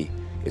 to me,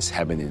 is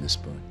heaven in a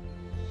spoon.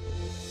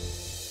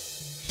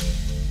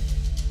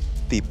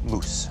 The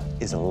mousse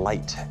is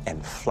light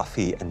and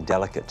fluffy and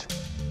delicate.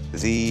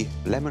 The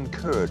lemon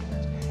curd,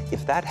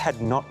 if that had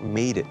not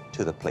made it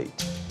to the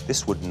plate,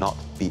 this would not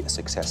be a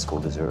successful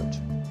dessert.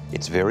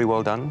 It's very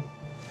well done.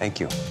 Thank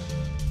you.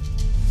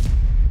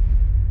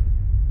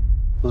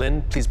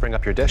 Lynn, please bring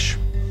up your dish.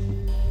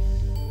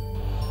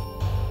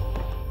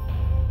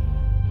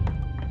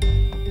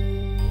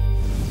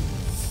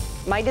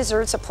 My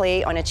dessert's a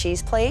plate on a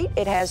cheese plate.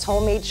 It has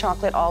homemade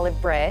chocolate olive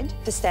bread,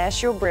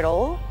 pistachio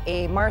brittle,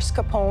 a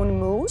mascarpone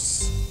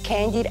mousse,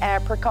 candied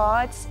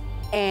apricots,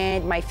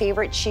 and my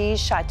favorite cheese,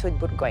 Chateau de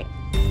Bourgogne.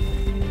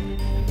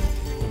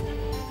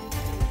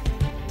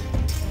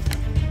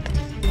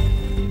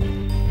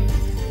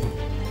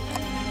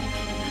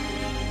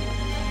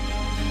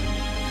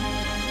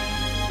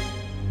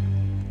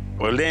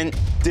 Well, Lynn,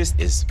 this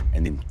is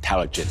an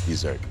intelligent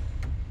dessert.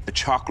 The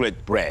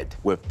chocolate bread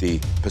with the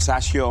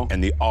pistachio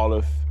and the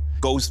olive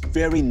goes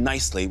very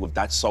nicely with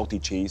that salty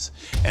cheese.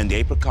 And the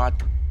apricot,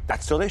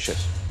 that's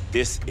delicious.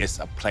 This is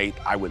a plate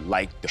I would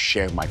like to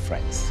share with my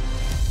friends.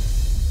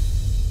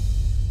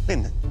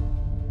 Lynn,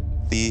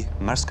 the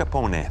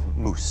mascarpone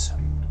mousse.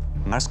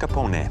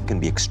 Mascarpone can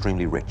be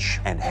extremely rich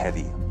and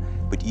heavy,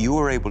 but you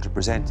were able to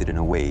present it in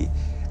a way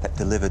that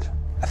delivered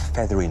a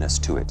featheriness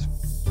to it.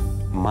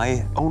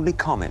 My only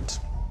comment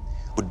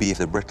would be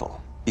the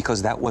brittle,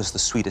 because that was the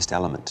sweetest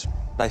element.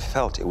 I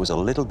felt it was a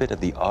little bit of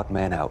the odd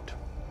man out.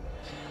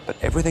 But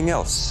everything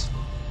else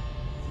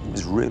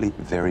was really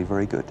very,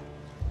 very good.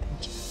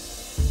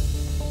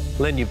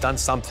 Lynn, you've done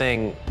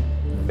something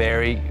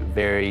very,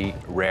 very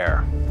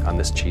rare on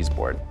this cheese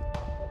board.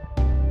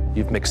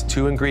 You've mixed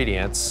two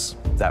ingredients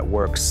that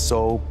work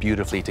so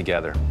beautifully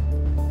together.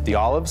 The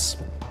olives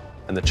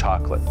and the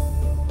chocolate.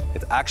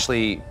 It's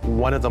actually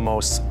one of the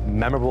most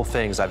memorable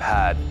things I've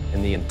had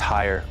in the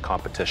entire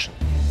competition.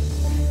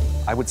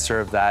 I would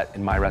serve that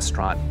in my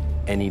restaurant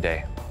any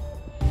day.